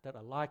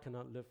a lie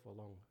cannot live for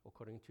long,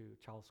 according to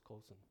Charles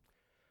Colson.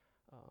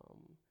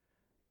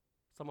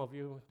 Some of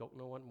you don't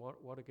know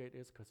what Watergate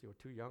is because you're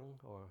too young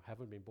or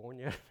haven't been born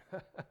yet.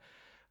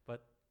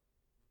 But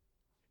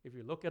if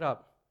you look it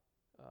up,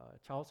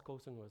 Charles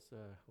Colson was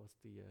the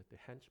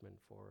henchman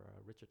for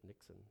Richard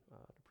Nixon,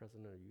 the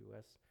president of the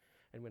U.S.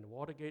 And when the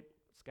Watergate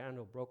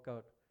scandal broke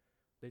out,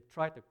 they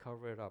tried to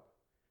cover it up.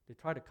 They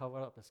tried to cover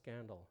up the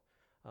scandal.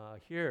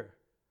 Here,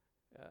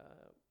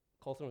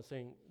 Colson was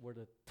saying, we're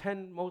the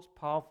 10 most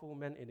powerful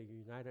men in the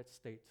United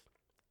States.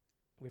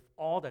 With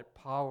all that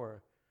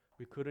power,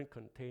 we couldn't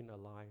contain a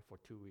lie for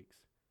 2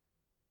 weeks.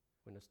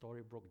 When the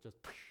story broke, just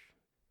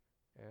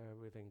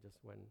everything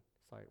just went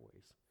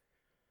sideways.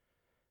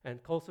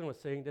 And Colson was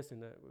saying this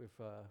with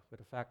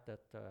the fact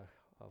that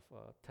of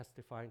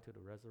testifying to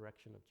the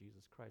resurrection of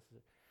Jesus Christ.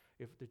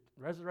 If the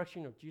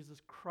resurrection of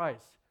Jesus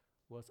Christ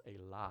was a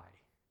lie,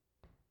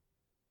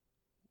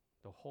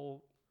 the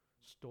whole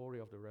story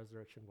of the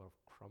resurrection would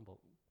have crumbled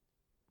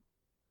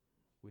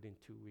within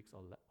 2 weeks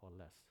or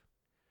less.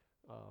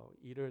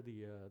 Either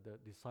the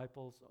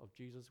disciples of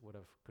Jesus would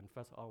have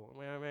confessed, "Oh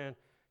man,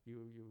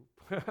 you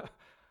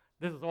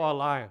this is all a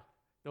lie.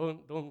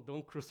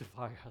 Don't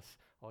crucify us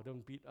or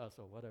don't beat us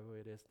or whatever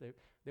it is."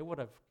 They would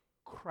have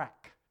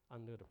cracked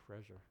under the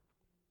pressure.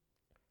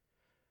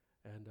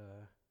 And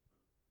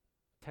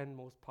 10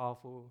 most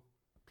powerful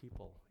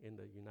people in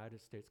the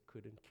United States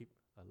couldn't keep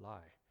a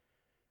lie.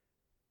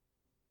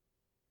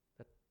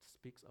 That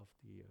speaks of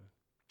the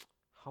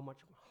how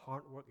much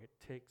hard work it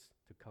takes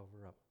to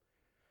cover up.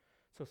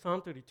 So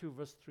Psalm 32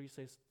 verse 3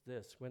 says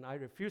this: "When I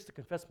refused to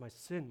confess my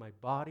sin, my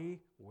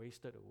body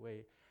wasted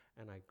away,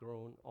 and I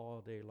groaned all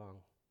day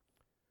long."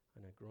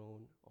 And I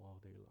groan all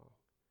day long.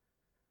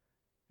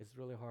 It's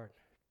really hard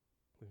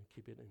when we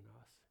keep it in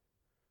us.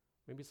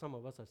 Maybe some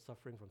of us are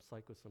suffering from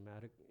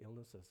psychosomatic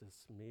illnesses.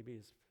 Maybe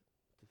it's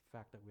the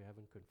fact that we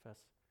haven't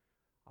confessed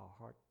our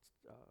hearts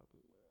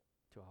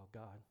to our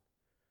God.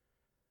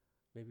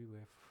 Maybe we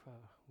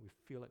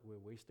feel like we're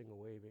wasting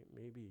away.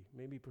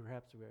 Maybe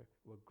perhaps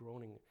we're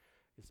groaning.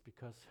 It's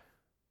because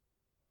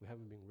we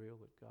haven't been real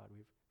with God.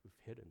 We've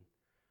hidden.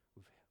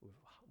 We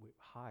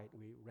hide.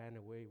 We ran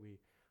away. We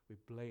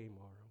blame,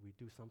 or we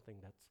do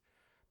something that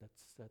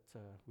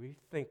we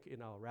think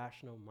in our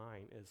rational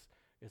mind is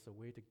a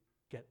way to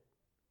get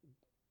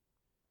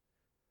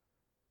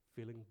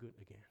feeling good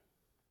again.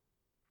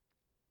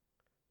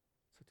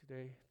 So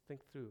today,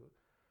 think through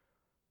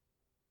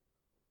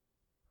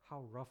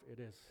how rough it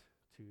is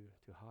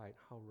to hide,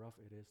 how rough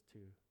it is to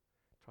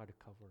try to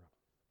cover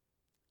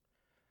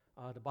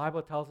up. The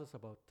Bible tells us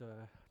about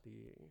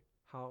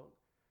how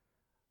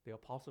the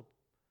Apostle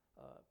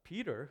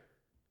Peter,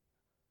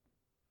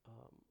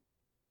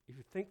 if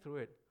you think through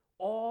it,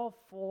 all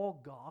 4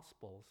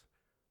 Gospels,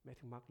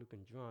 Matthew, Mark, Luke,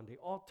 and John, they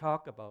all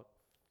talk about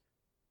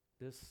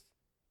this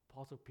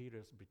Apostle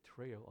Peter's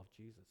betrayal of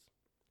Jesus.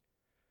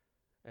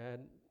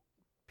 And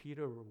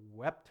Peter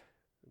wept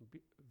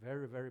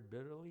very, very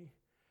bitterly.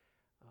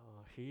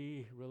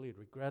 He really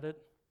regretted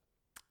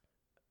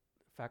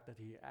the fact that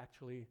he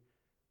actually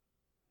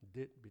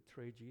did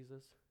betray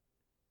Jesus.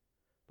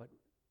 But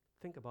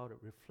think about it.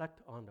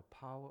 Reflect on the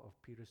power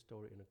of Peter's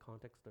story in the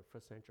context of the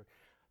first century.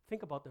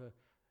 Think about the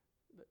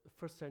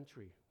first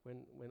century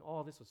when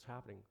all this was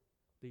happening.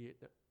 Think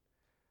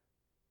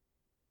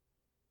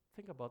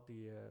about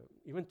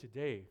even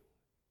today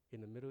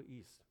in the Middle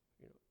East,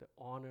 the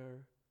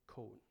honor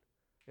code.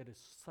 It is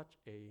such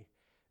a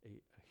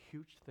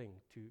huge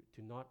thing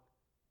to not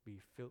be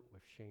filled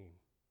with shame.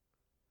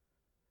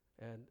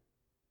 And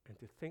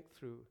to think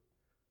through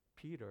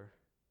Peter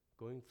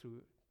going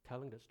through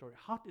telling that story.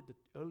 How did the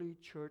early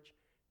church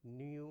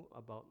knew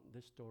about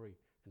this story?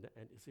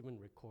 And it's even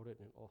recorded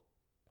in all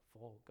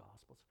 4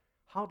 Gospels.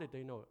 How did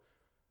they know?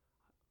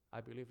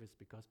 I believe it's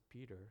because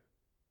Peter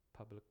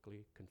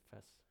publicly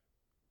confessed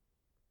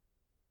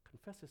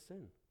his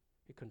sin.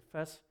 He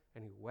confessed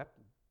and he wept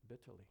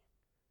bitterly.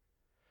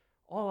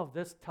 All of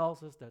this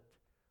tells us that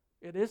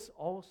it is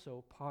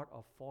also part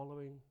of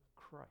following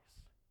Christ.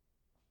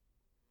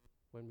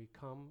 When we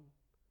come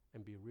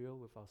and be real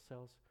with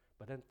ourselves,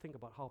 but then think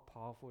about how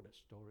powerful that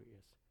story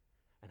is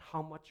and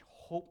how much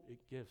hope it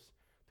gives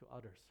to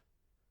others.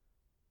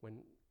 when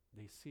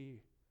they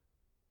see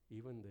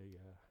even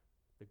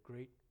the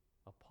great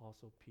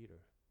Apostle Peter,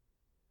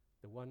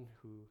 the one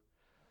who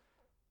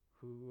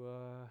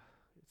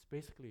it's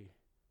basically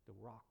the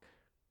rock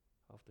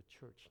of the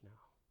church now.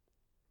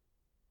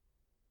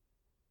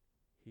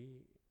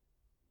 He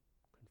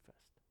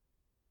confessed.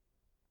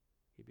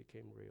 He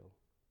became real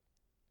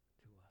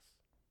to us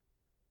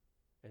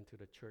and to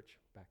the church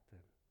back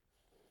then.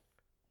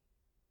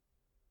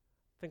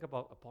 Think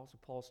about Apostle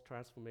Paul's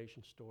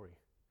transformation story.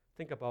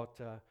 Think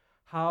about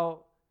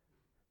how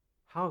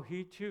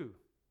he too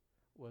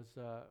was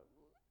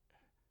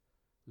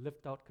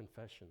lived out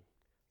confession.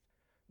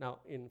 Now,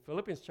 in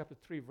Philippians chapter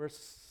 3, verse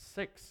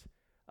 6,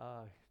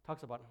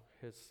 talks about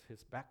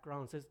his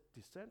background. It says,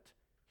 descent,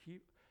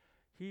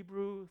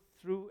 Hebrew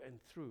through and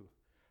through.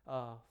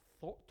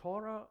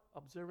 Torah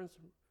observance,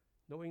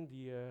 knowing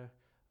the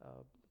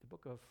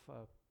book of,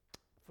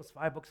 first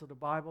 5 books of the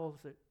Bible,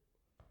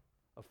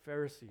 a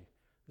Pharisee.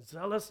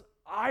 Zealous,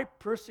 I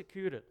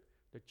persecuted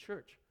the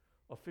church.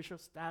 Official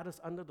status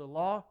under the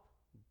law,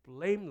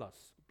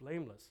 blameless.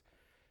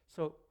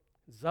 So,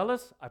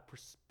 zealous, I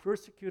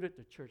persecuted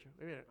the church.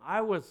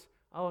 I was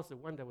the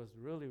one that was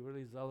really,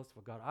 really zealous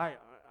for God. I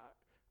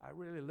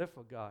really lived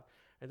for God.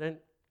 And then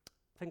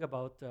think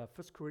about 1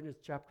 Corinthians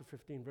chapter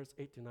 15, verse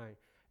 8 to 9.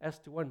 As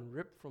to one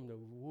ripped from the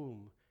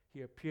womb,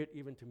 he appeared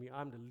even to me.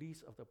 I'm the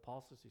least of the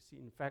apostles, you see.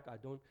 In fact, I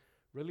don't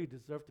really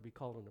deserve to be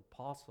called an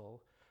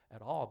apostle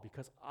at all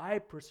because I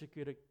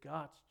persecuted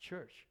God's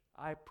church.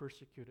 I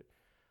persecuted.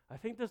 I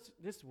think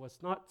this was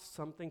not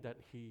something that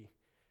he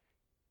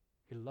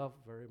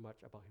loved very much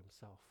about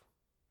himself.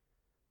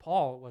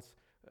 Paul was,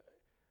 a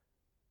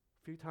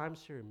few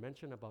times here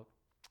mentioned about,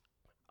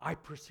 I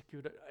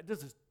persecuted.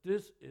 This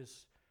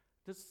is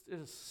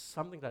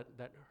something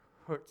that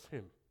hurts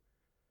him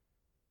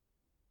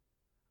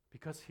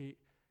because he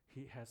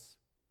has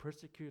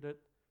persecuted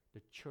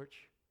the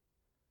church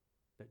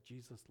that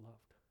Jesus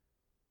loved.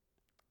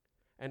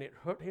 And it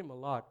hurt him a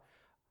lot.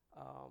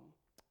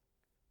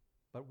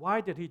 But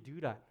why did he do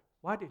that?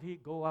 Why did he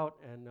go out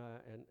and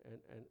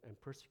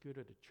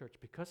persecuted the church?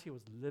 Because he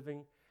was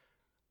living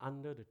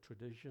under the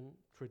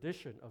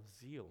tradition of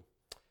zeal.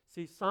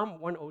 See, Psalm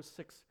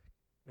 106,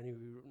 and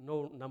you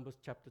know Numbers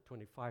chapter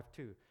 25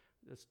 too.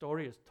 The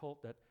story is told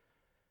that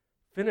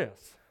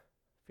Phinehas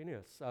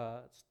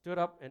stood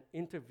up and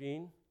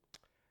intervened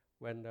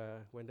when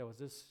there was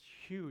this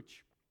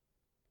huge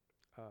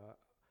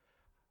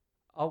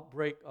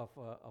outbreak of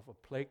a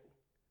plague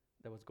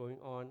that was going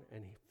on,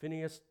 and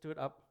Phinehas stood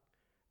up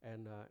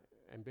and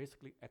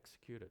basically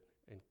executed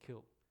and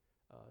killed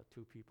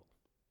 2 people.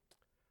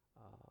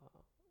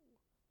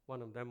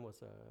 One of them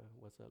was a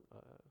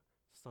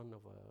son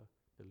of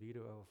the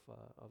leader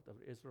of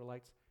the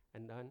Israelites,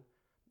 and then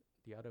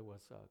the other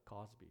was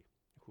Cosby,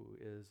 who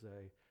is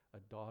a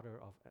daughter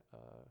of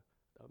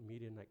a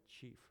Midianite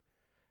chief,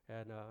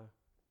 and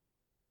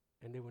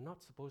they were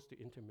not supposed to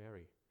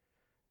intermarry.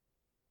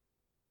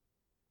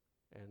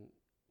 And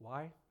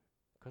why?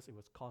 Because it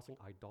was causing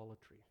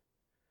idolatry.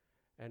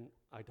 And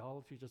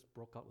idolatry just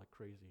broke out like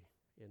crazy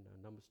in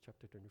Numbers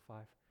chapter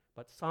 25.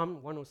 But Psalm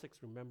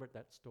 106 remembered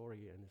that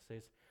story, and it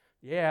says,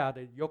 yeah,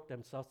 they yoked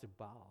themselves to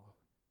Baal,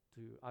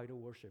 to idol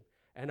worship,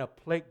 and a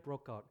plague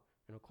broke out.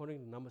 And according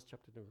to Numbers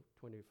chapter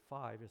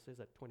 25, it says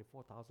that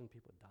 24,000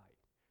 people died.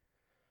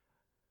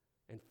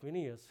 And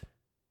Phinehas,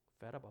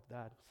 fed up of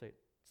that,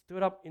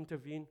 stood up,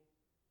 intervened,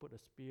 put a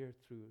spear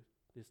through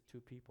these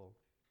 2 people,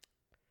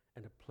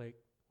 and the plague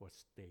was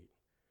stayed.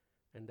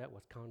 And that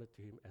was counted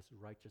to him as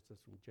righteousness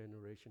from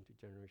generation to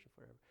generation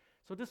forever.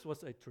 So this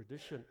was a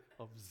tradition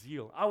of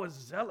zeal. I was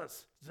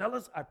zealous.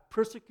 I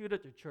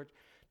persecuted the church.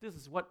 This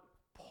is what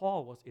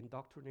Paul was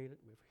indoctrinated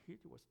with. He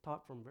was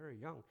taught from very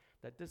young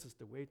that this is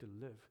the way to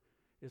live,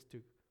 is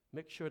to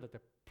make sure that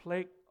the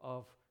plague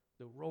of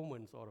the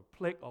Romans or the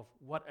plague of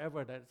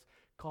whatever that's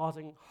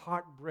causing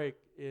heartbreak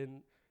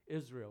in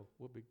Israel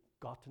will be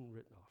gotten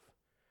rid of.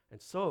 And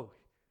so,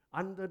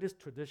 under this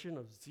tradition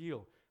of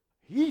zeal,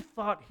 he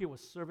thought he was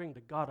serving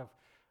the God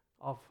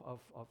of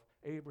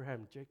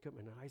Abraham, Jacob,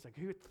 and Isaac.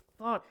 He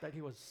thought that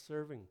he was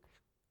serving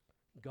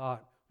God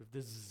with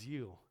this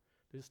zeal,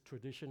 this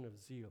tradition of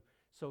zeal.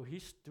 So he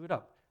stood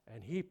up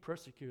and he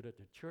persecuted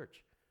the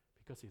church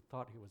because he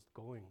thought he was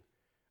doing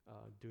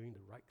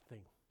the right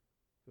thing.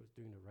 He was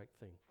doing the right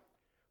thing.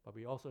 But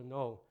we also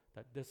know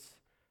that this,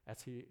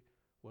 as he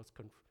was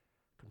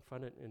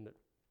confronted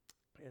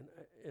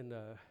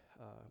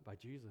by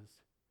Jesus,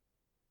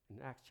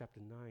 in Acts chapter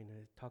 9,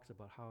 it talks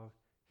about how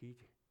he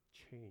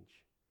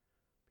changed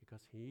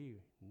because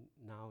he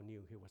now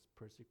knew he was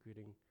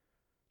persecuting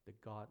the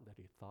God that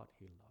he thought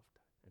he loved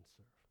and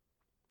served.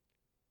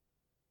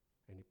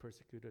 And he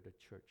persecuted the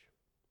church.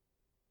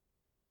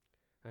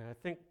 And I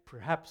think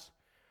perhaps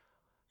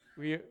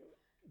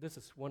this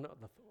is one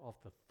of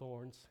the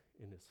thorns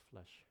in his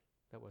flesh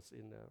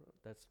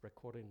that's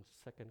recorded in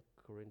 2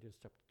 Corinthians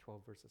chapter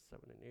 12, verses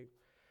 7 and 8.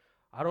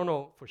 I don't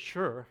know for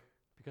sure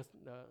because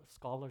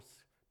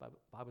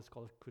Bible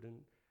scholars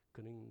couldn't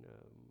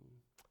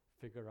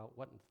figure out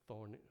what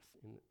thorn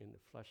in the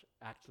flesh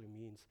actually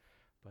means.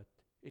 But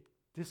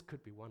this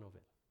could be one of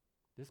it.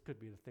 This could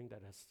be the thing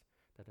that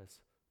has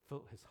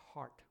filled his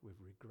heart with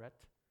regret,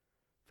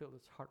 filled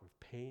his heart with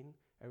pain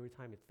every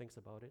time he thinks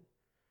about it.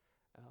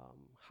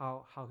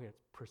 How he has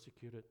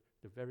persecuted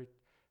the very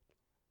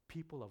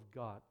people of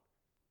God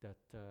that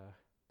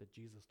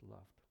Jesus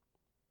loved.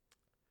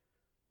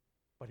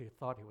 But he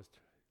thought he was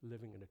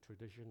living in a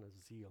tradition of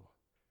zeal.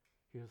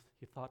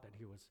 He thought that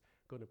he was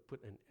going to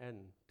put an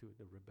end to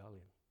the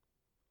rebellion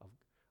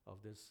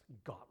of this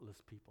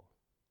godless people.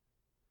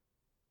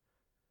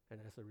 And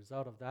as a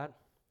result of that,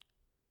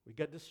 we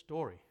get this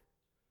story.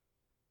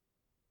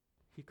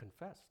 He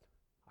confessed,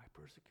 I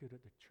persecuted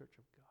the church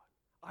of God.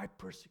 I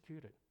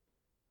persecuted.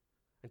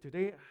 And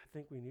today, I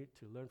think we need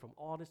to learn from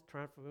all these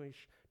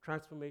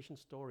transformation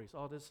stories,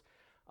 all these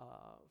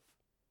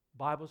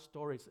Bible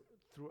stories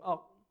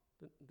throughout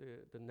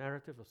the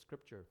narrative of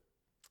Scripture,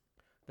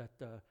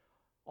 that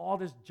all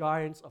these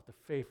giants of the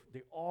faith,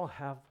 they all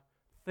have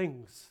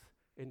things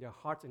in their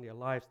hearts, in their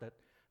lives, that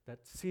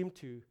seem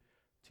to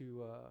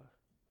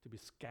be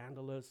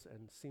scandalous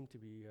and seem to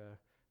be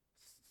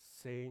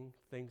saying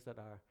things that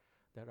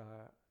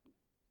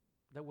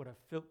would have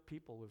filled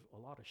people with a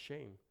lot of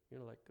shame. You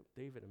know, like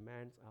David, a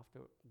man after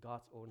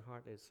God's own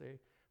heart, they say,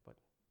 but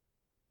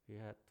he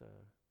had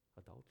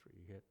adultery,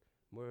 he had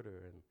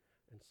murder,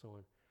 and so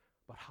on.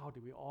 But how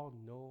do we all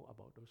know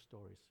about those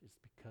stories? It's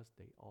because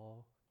they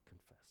all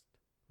confessed,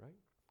 right?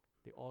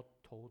 They all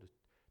told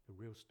the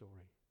real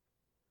story,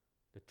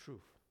 the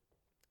truth.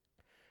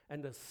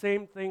 And the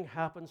same thing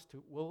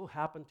will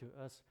happen to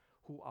us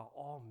who are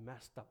all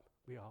messed up.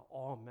 We are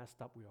all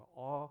messed up. We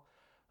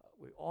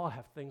all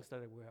have things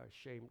that we are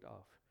ashamed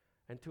of.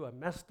 And to a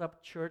messed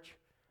up church,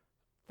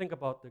 think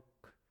about the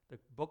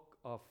book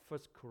of 1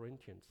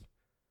 Corinthians.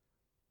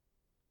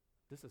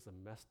 This is a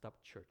messed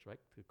up church, right?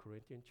 The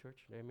Corinthian church.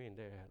 I mean,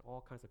 they had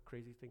all kinds of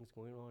crazy things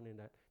going on in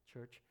that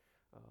church.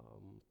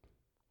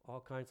 All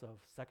kinds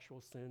of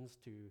sexual sins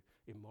to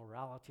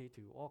immorality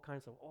to all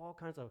kinds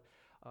of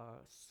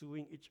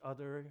suing each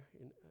other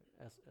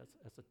as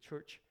a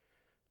church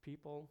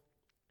people.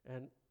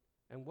 And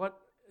what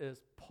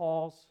is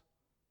Paul's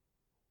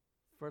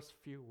first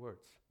few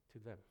words to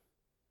them?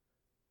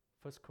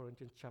 1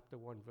 Corinthians chapter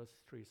 1 verse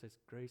 3 says,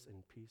 grace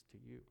and peace to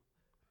you,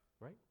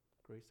 right?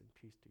 Grace and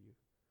peace to you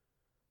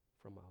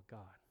from our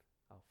God,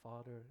 our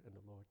Father and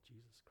the Lord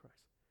Jesus Christ.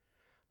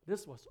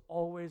 This was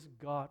always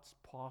God's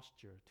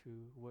posture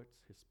towards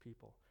his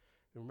people.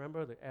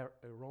 Remember the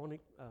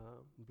Aaronic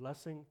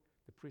blessing,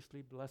 the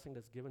priestly blessing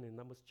that's given in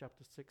Numbers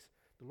chapter 6?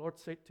 The Lord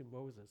said to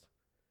Moses,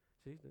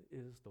 see, it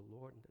is the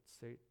Lord that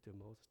said to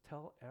Moses,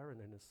 tell Aaron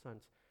and his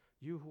sons,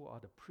 you who are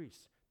the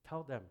priests,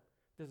 tell them,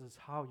 this is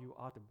how you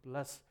are to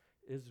bless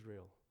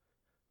Israel,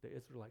 the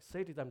Israelites.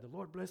 Say to them, the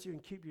Lord bless you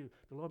and keep you.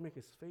 The Lord make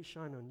his face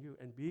shine on you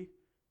and be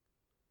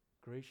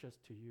gracious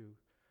to you.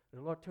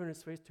 And the Lord turn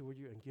his face toward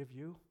you and give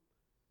you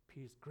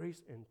peace,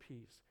 grace and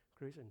peace,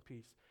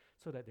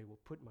 so that they will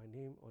put my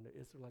name on the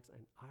Israelites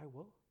and I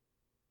will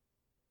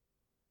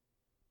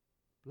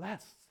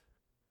bless,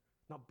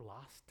 not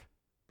blast,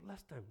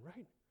 bless them,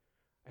 right?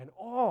 And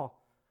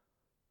all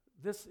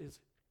this is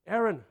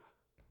Aaron,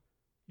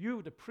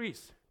 you the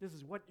priest, this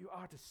is what you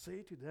are to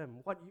say to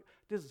them.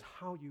 This is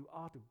how you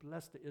are to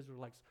bless the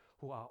Israelites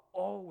who are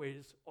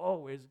always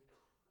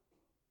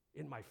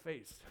in my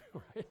face,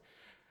 right?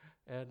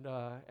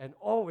 And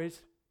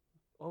always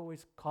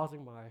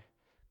causing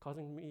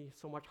me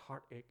so much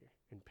heartache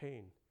and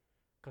pain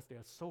because they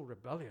are so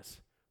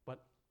rebellious.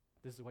 But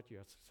this is what you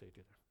have to say to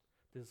them.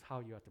 This is how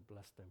you have to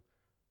bless them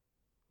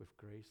with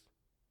grace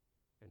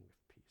and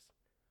with peace.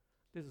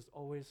 This is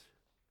always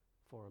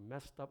for a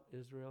messed up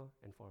Israel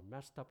and for a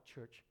messed up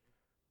church.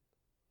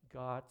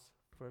 God's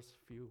first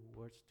few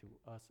words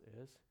to us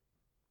is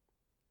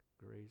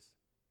grace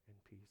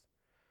and peace.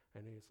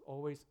 And it's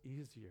always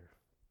easier,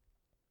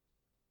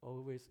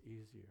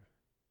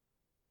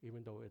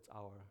 even though it's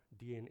our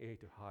DNA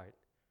to hide,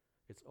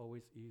 it's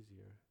always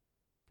easier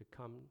to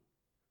come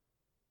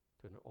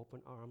to the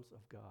open arms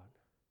of God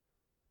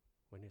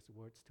when his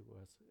words to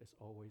us has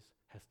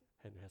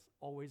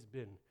always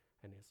been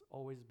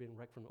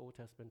right from the Old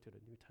Testament to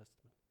the New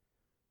Testament.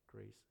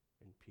 Grace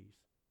and peace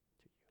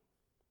to you.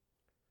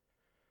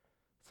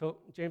 So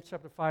James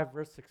chapter 5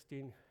 verse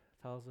 16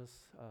 tells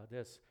us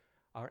this.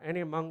 Are any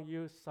among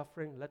you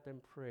suffering? Let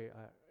them pray.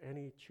 Are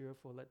any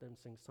cheerful? Let them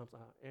sing psalms.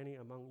 Are any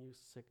among you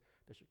sick?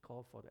 They should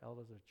call for the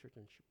elders of the church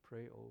and should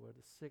pray over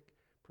the sick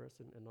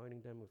person,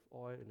 anointing them with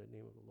oil in the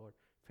name of the Lord.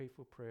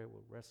 Faithful prayer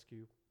will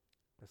rescue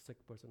the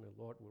sick person.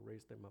 The Lord will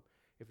raise them up.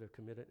 If they've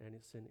committed any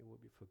sin, it will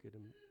be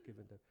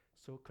given them.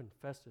 So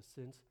confess your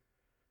sins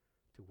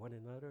to one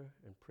another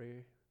and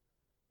pray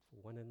for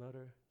one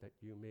another that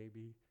you may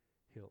be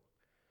healed.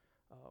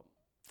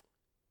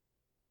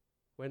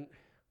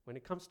 When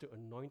it comes to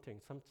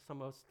anointing,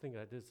 some of us think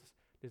that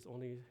there's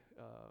only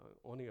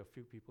a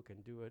few people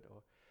can do it.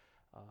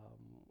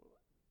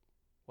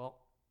 Well,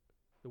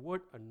 the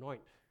word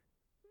anoint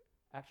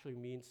actually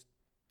means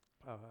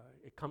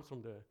it comes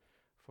from the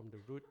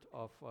root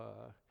of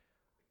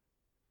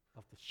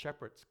the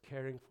shepherds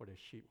caring for their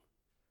sheep.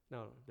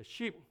 Now, the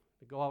sheep,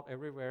 they go out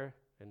everywhere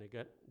and they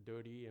get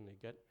dirty and they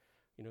get,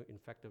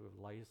 infected with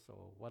lice or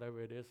whatever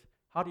it is.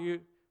 How do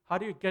you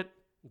get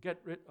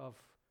rid of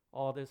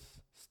all this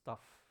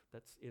stuff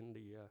that's in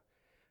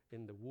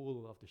the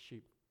wool of the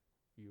sheep?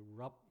 You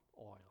rub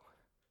oil.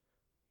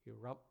 You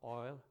rub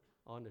oil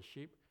on the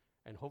sheep,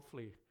 and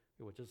hopefully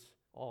it will just,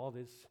 all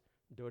this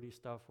dirty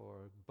stuff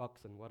or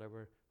bugs and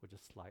whatever will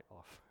just slide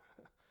off.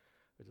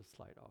 Will just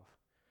slide off.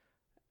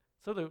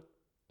 So the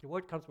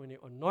word comes when you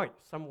anoint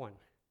someone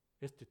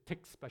is to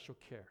take special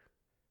care,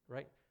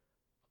 right?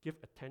 Give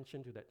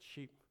attention to that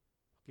sheep.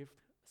 Give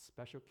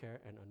special care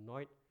and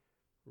anoint,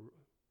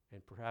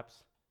 and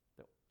perhaps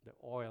the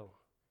oil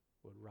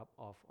will rub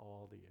off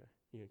all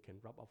can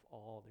rub off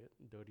all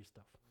the dirty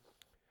stuff.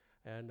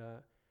 And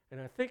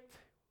I think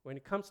when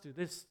it comes to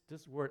this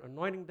word,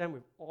 anointing them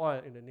with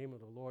oil in the name of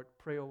the Lord,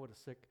 pray over the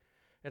sick,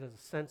 it has a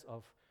sense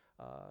of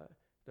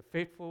the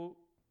faithful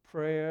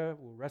prayer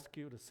will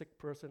rescue the sick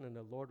person, and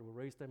the Lord will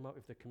raise them up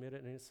if they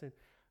committed any sin.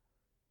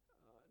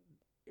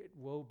 It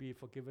will be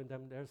forgiven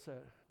them. There's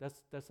a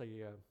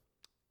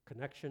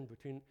connection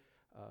between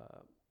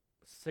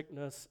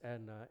sickness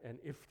and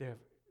if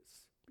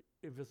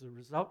it's a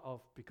result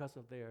of because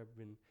of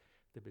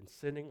they've been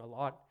sinning a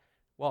lot,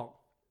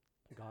 well,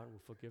 God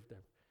will forgive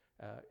them.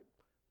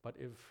 But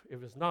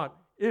if it's not,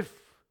 if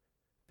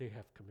they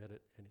have committed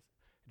any,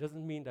 it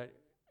doesn't mean that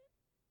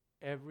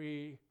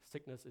every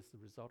sickness is the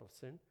result of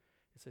sin.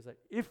 It says that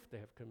if they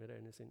have committed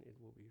any sin, it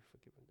will be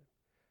forgiven them.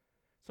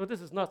 So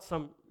this is not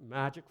some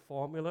magic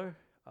formula,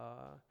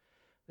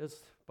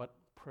 but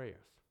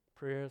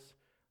prayers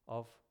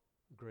of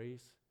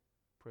grace,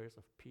 prayers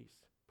of peace,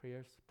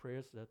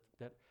 prayers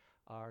that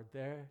are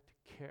there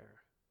to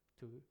care,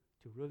 to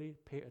really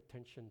pay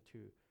attention to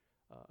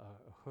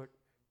a hurt,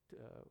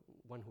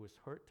 one who is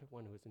hurt,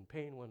 one who is in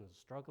pain, one who is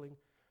struggling,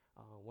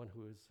 one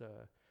who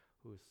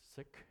is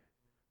sick,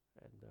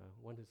 and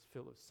one who is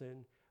filled with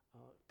sin.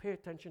 Pay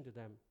attention to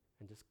them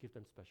and just give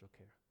them special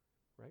care,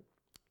 right?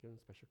 Give them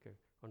special care.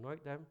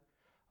 Anoint them.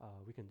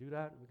 We can do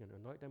that. We can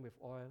anoint them with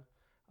oil.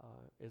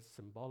 It's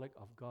symbolic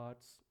of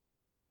God's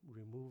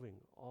removing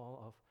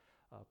all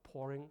of,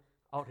 pouring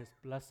out His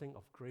blessing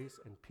of grace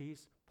and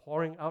peace,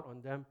 pouring out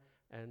on them,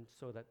 and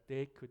so that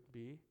they could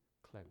be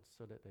cleansed,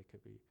 so that they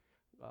could be,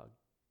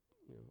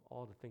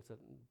 all the things that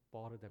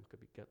bother them could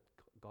be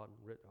gotten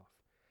rid of.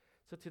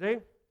 So today,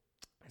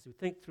 as we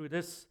think through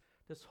this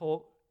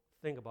whole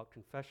thing about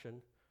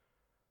confession,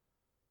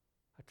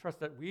 I trust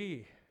that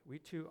we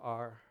too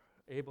are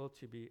able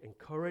to be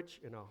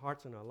encouraged in our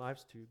hearts and our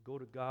lives to go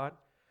to God,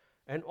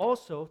 and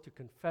also to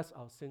confess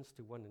our sins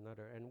to one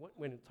another. And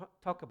when we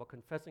talk about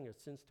confessing your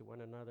sins to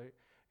one another,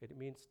 it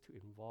means to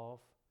involve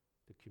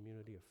the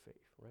community of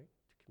faith, right?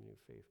 The community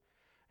of faith.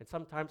 And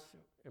sometimes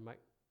it might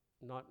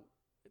not,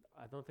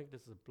 I don't think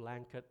this is a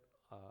blanket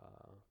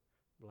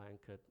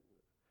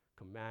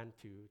command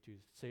to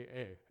say,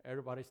 hey,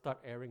 everybody start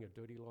airing your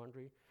dirty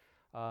laundry.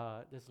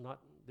 This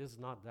is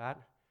not that.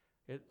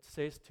 It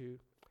says to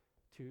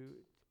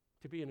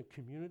be in a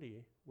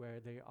community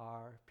where there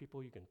are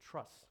people you can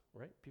trust,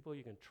 right? People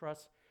you can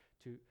trust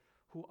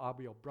who are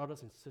your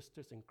brothers and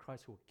sisters in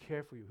Christ, who will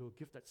care for you, who will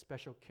give that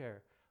special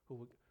care,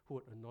 who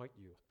would anoint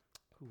you,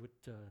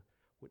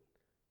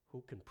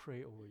 who can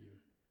pray over you.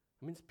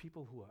 It means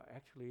people who are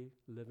actually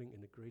living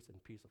in the grace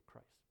and peace of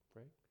Christ,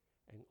 right?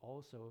 And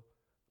also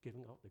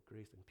giving out the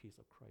grace and peace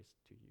of Christ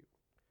to you.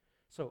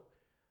 So,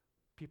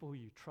 people who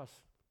you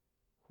trust,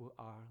 who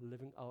are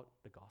living out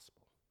the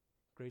gospel,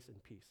 grace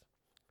and peace.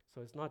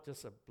 So it's not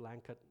just a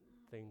blanket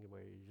thing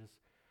where you just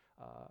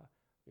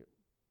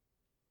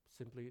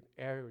simply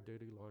air your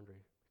dirty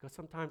laundry. Because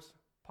sometimes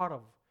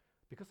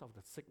because of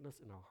the sickness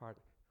in our heart,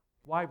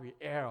 why we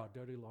air our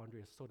dirty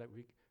laundry is so that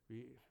we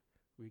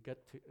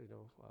get to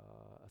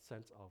a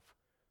sense of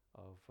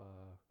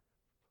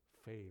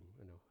fame,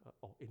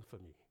 or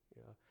infamy.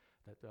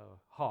 That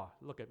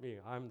look at me,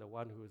 I'm the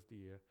one who's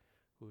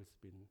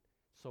been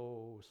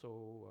so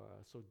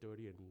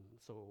dirty and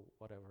so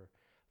whatever,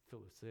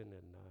 filled with sin,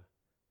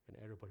 and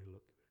everybody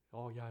look,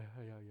 oh yeah,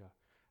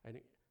 and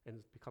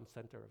it's become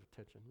center of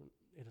attention.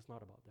 It is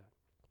not about that.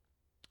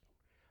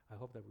 I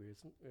hope that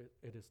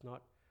it is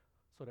not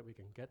so that we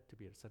can get to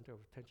be a center of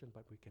attention,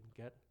 but we can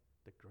get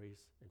the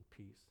grace and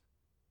peace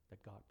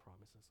that God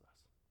promises us.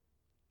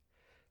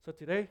 So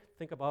today,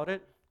 think about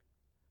it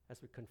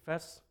as we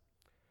confess.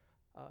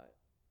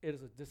 It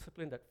is a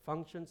discipline that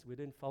functions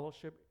within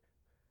fellowship.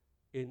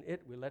 In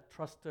it, we let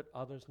trusted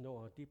others know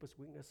our deepest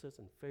weaknesses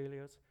and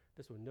failures.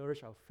 This will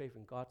nourish our faith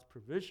in God's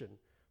provision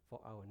for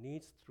our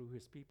needs through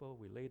His people.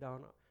 We lay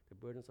down the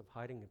burdens of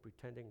hiding and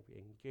pretending. We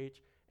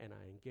engage and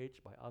are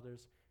engaged by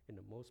others in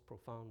the most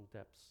profound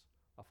depths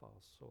of our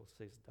soul,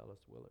 says Dallas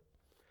Willard.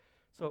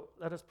 So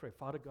let us pray.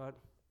 Father God,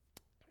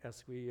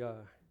 as we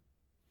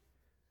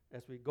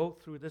go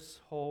through this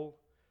whole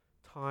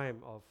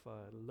time of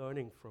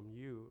learning from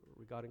you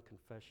regarding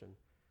confession,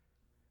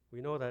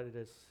 we know that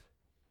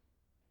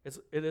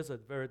it is a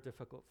very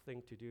difficult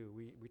thing to do.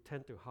 We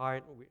tend to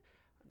hide.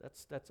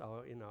 That's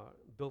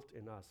built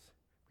in us.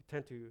 We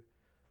tend to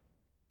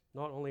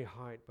not only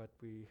hide, but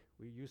we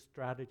use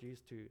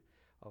strategies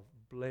of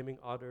blaming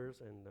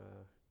others,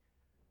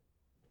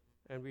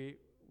 and we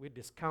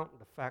discount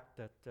the fact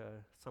that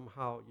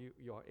somehow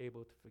you are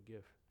able to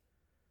forgive,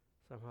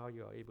 somehow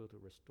you are able to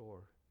restore.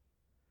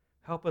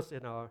 Help us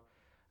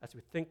as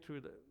we think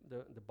through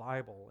the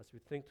Bible, as we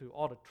think through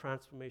all the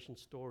transformation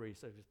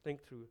stories, as we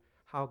think through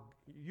how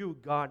you,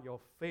 God, your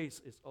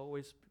face is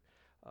always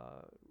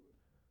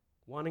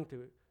wanting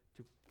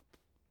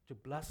to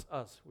bless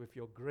us with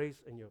your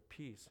grace and your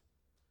peace,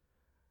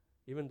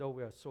 even though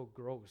we are so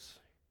gross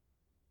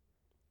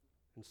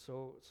and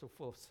so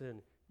full of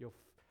sin.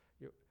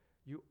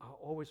 You are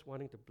always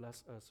wanting to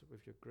bless us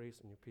with your grace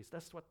and your peace.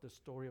 That's what the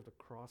story of the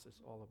cross is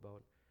all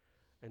about.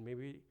 And may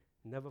we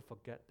never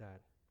forget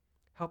that.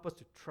 Help us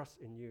to trust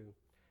in you,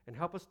 and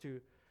help us to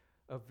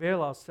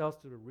avail ourselves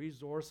to the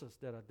resources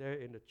that are there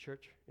in the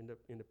church,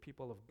 in the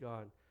people of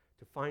God,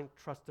 to find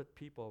trusted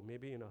people,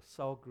 maybe in our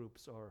cell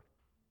groups or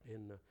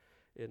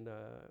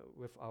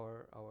with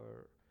our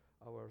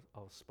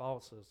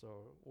spouses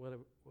or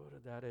whatever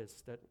that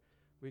is, that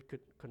we could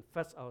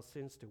confess our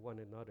sins to one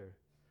another,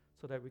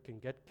 so that we can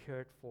get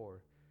cared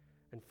for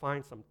and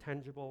find some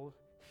tangible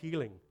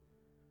healing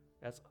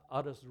as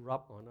others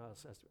rub on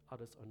us, as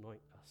others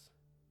anoint us,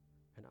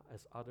 and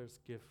as others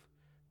give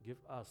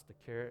us the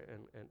care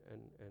and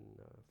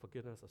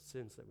forgiveness of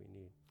sins that we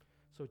need.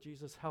 So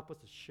Jesus, help us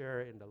to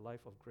share in the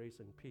life of grace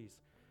and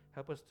peace.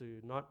 Help us to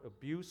not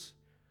abuse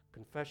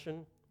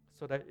confession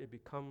so that it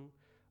become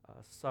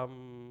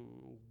some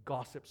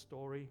gossip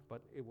story,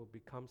 but it will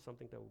become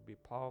something that will be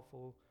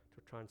powerful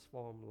to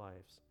transform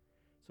lives.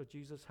 So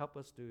Jesus, help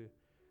us to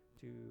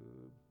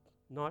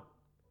not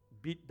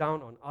beat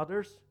down on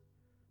others,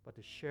 but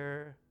to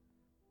share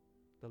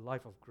the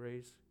life of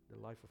grace, the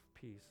life of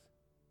peace.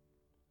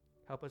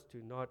 Help us to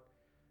not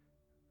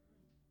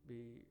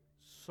be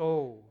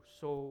so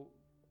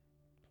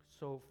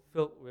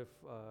filled with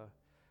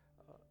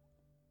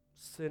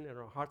sin in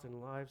our hearts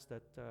and lives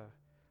that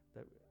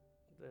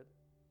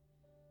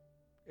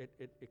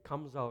it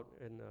comes out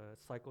in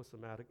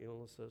psychosomatic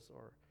illnesses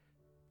or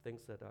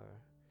things that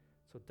are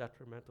so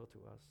detrimental to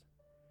us.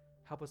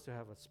 Help us to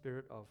have a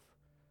spirit of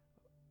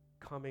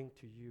coming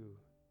to you,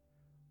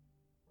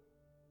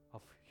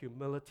 of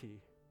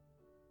humility,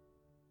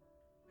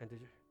 and to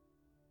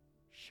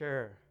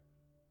share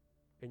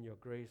in your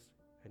grace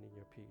and in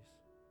your peace.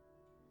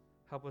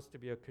 Help us to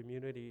be a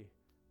community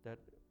that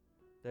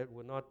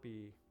will not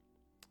be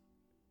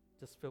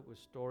just filled with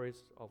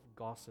stories of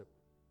gossip,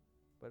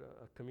 but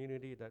a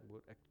community that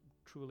would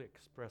truly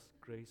express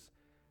grace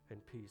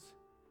and peace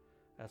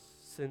as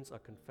sins are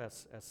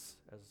confessed, as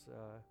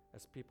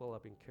people are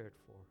being cared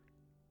for.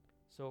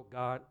 So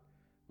God,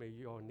 may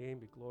your name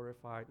be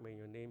glorified, may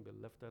your name be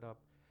lifted up,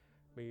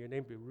 may your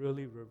name be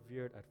really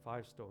revered at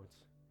Five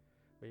Stones.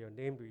 May your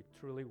name be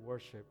truly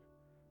worshipped,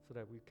 so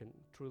that we can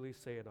truly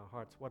say in our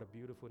hearts, what a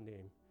beautiful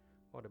name,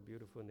 what a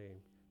beautiful name,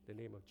 the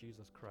name of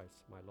Jesus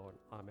Christ, my Lord.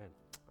 Amen. Amen.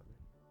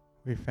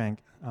 We thank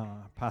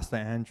Pastor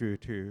Andrew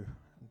to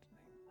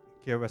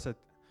give us a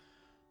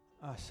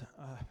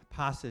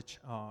passage,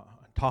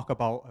 talk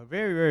about a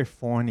very, very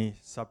thorny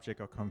subject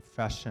of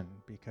confession,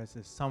 because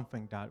it's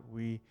something that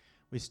we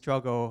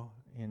struggle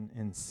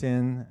in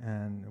sin,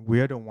 and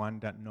we're the one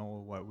that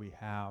know what we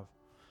have.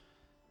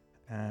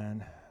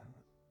 And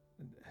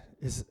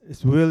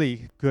it's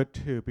really good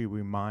to be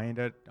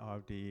reminded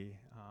of the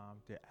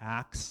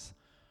acts.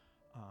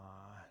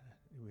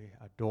 We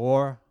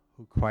adore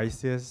who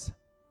Christ is.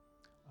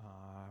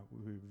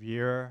 We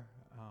revere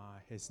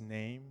his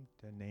name,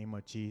 the name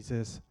of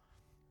Jesus,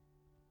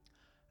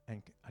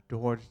 and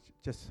adore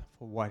just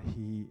for what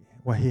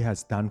he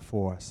has done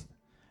for us.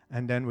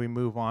 And then we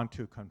move on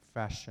to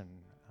confession,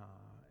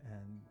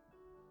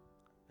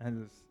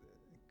 and it's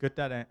good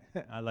that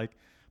I like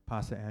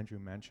Pastor Andrew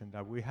mentioned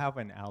that we have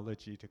an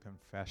allergy to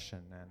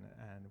confession,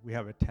 and we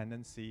have a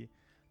tendency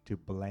to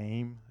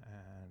blame,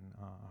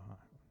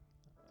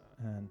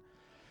 and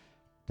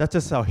that's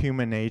just our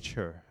human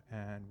nature.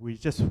 And we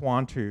just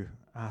want to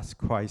ask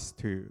Christ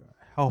to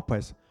help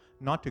us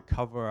not to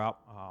cover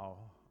up our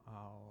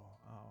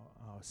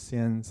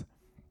sins,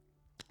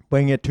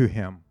 bring it to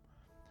him.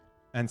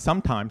 And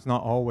sometimes,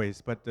 not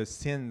always, but the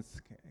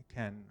sins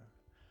can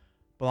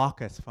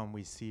block us from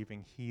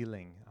receiving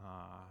healing,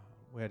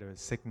 where there is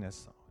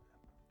sickness.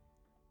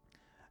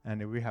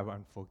 And if we have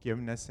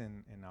unforgiveness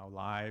in our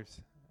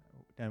lives,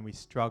 then we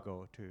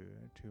struggle to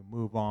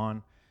move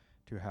on,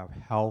 to have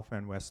health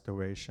and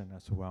restoration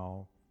as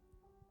well.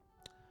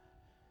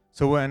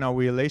 So when our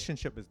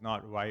relationship is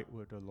not right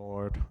with the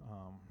Lord,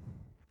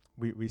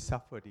 we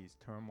suffer these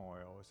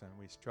turmoils, and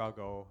we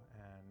struggle,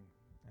 and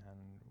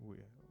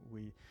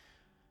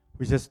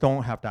we just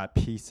don't have that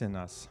peace in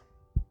us.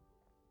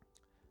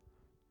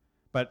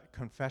 But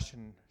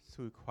confession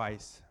through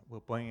Christ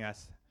will bring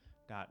us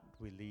that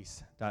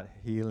release, that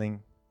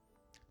healing,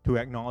 to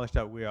acknowledge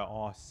that we are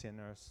all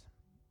sinners.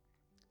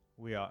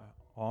 We are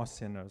all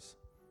sinners.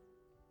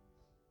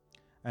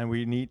 And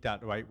we need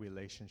that right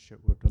relationship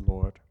with the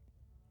Lord.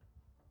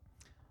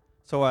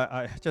 So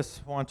I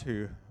just want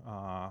to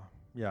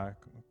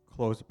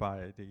close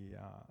by the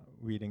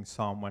reading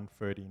Psalm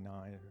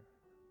 139,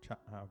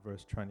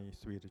 verse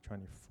 23 to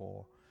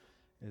 24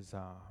 is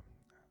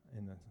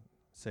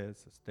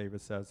says, as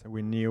David says,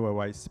 renew a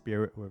right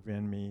spirit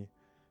within me.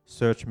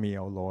 Search me,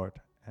 O Lord,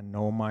 and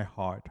know my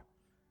heart.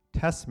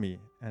 Test me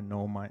and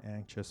know my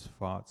anxious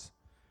thoughts,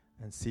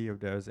 and see if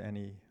there's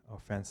any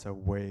offensive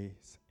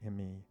ways in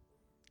me,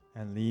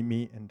 and lead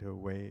me into a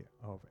way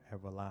of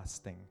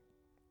everlasting.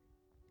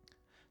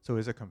 So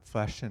it's a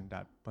confession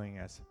that brings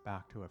us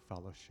back to a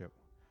fellowship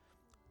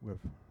with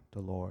the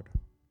Lord.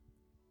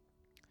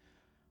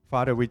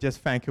 Father, we just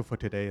thank you for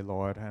today,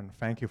 Lord, and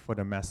thank you for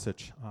the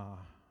message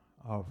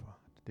of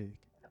the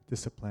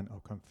discipline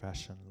of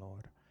confession,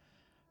 Lord.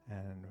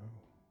 And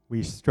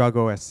we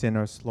struggle as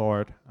sinners,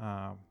 Lord,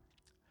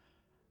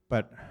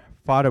 but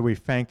Father, we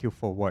thank you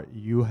for what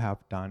you have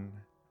done.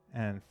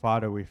 And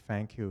Father, we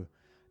thank you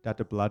that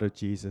the blood of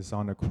Jesus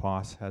on the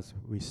cross has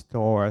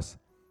restored us,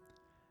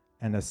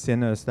 and the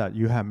sinners that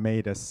you have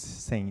made us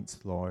saints,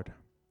 Lord.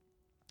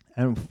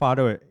 And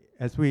Father,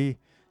 as we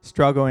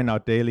struggle in our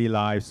daily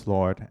lives,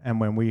 Lord, and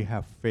when we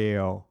have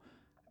failed,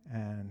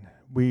 and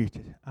we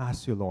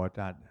ask you, Lord,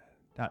 that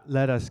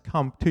let us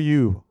come to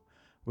you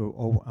with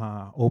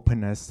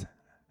openness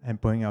and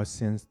bring our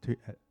sins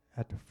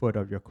at the foot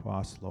of your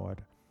cross,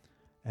 Lord.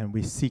 And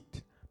we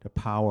seek the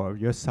power of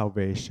your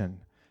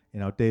salvation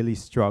in our daily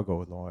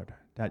struggle, Lord,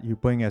 that you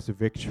bring us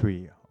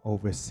victory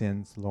over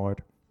sins,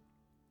 Lord.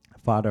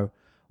 Father,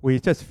 we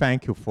just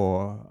thank you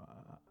for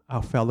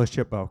our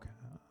fellowship of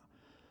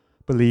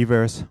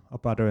believers, our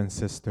brother and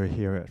sister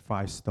here at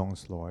Five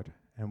Stones, Lord.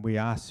 And we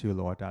ask you,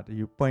 Lord, that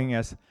you bring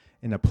us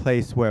in a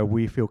place where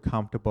we feel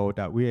comfortable,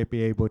 that we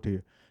be able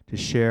to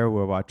share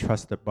with our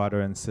trusted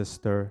brother and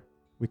sister.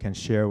 We can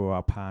share with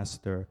our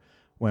pastor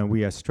when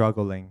we are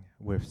struggling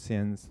with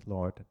sins,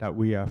 Lord, that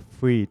we are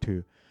free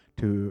to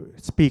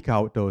speak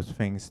out those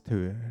things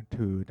to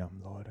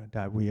them, Lord,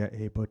 that we are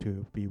able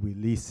to be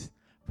released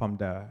from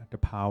the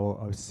power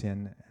of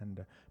sin and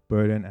the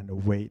burden and the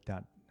weight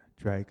that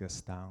drag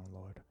us down,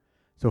 Lord.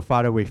 So,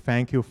 Father, we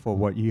thank you for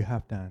what you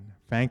have done.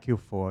 Thank you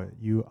for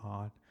you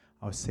are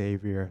our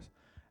Savior,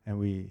 and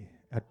we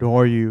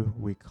adore you.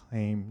 We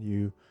claim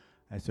you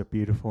as a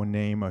beautiful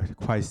name of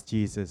Christ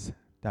Jesus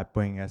that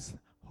brings us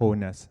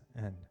wholeness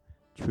and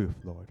truth,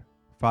 Lord.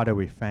 Father,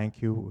 we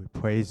thank you.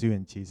 We praise you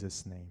in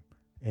Jesus' name.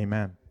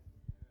 Amen.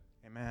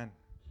 Amen.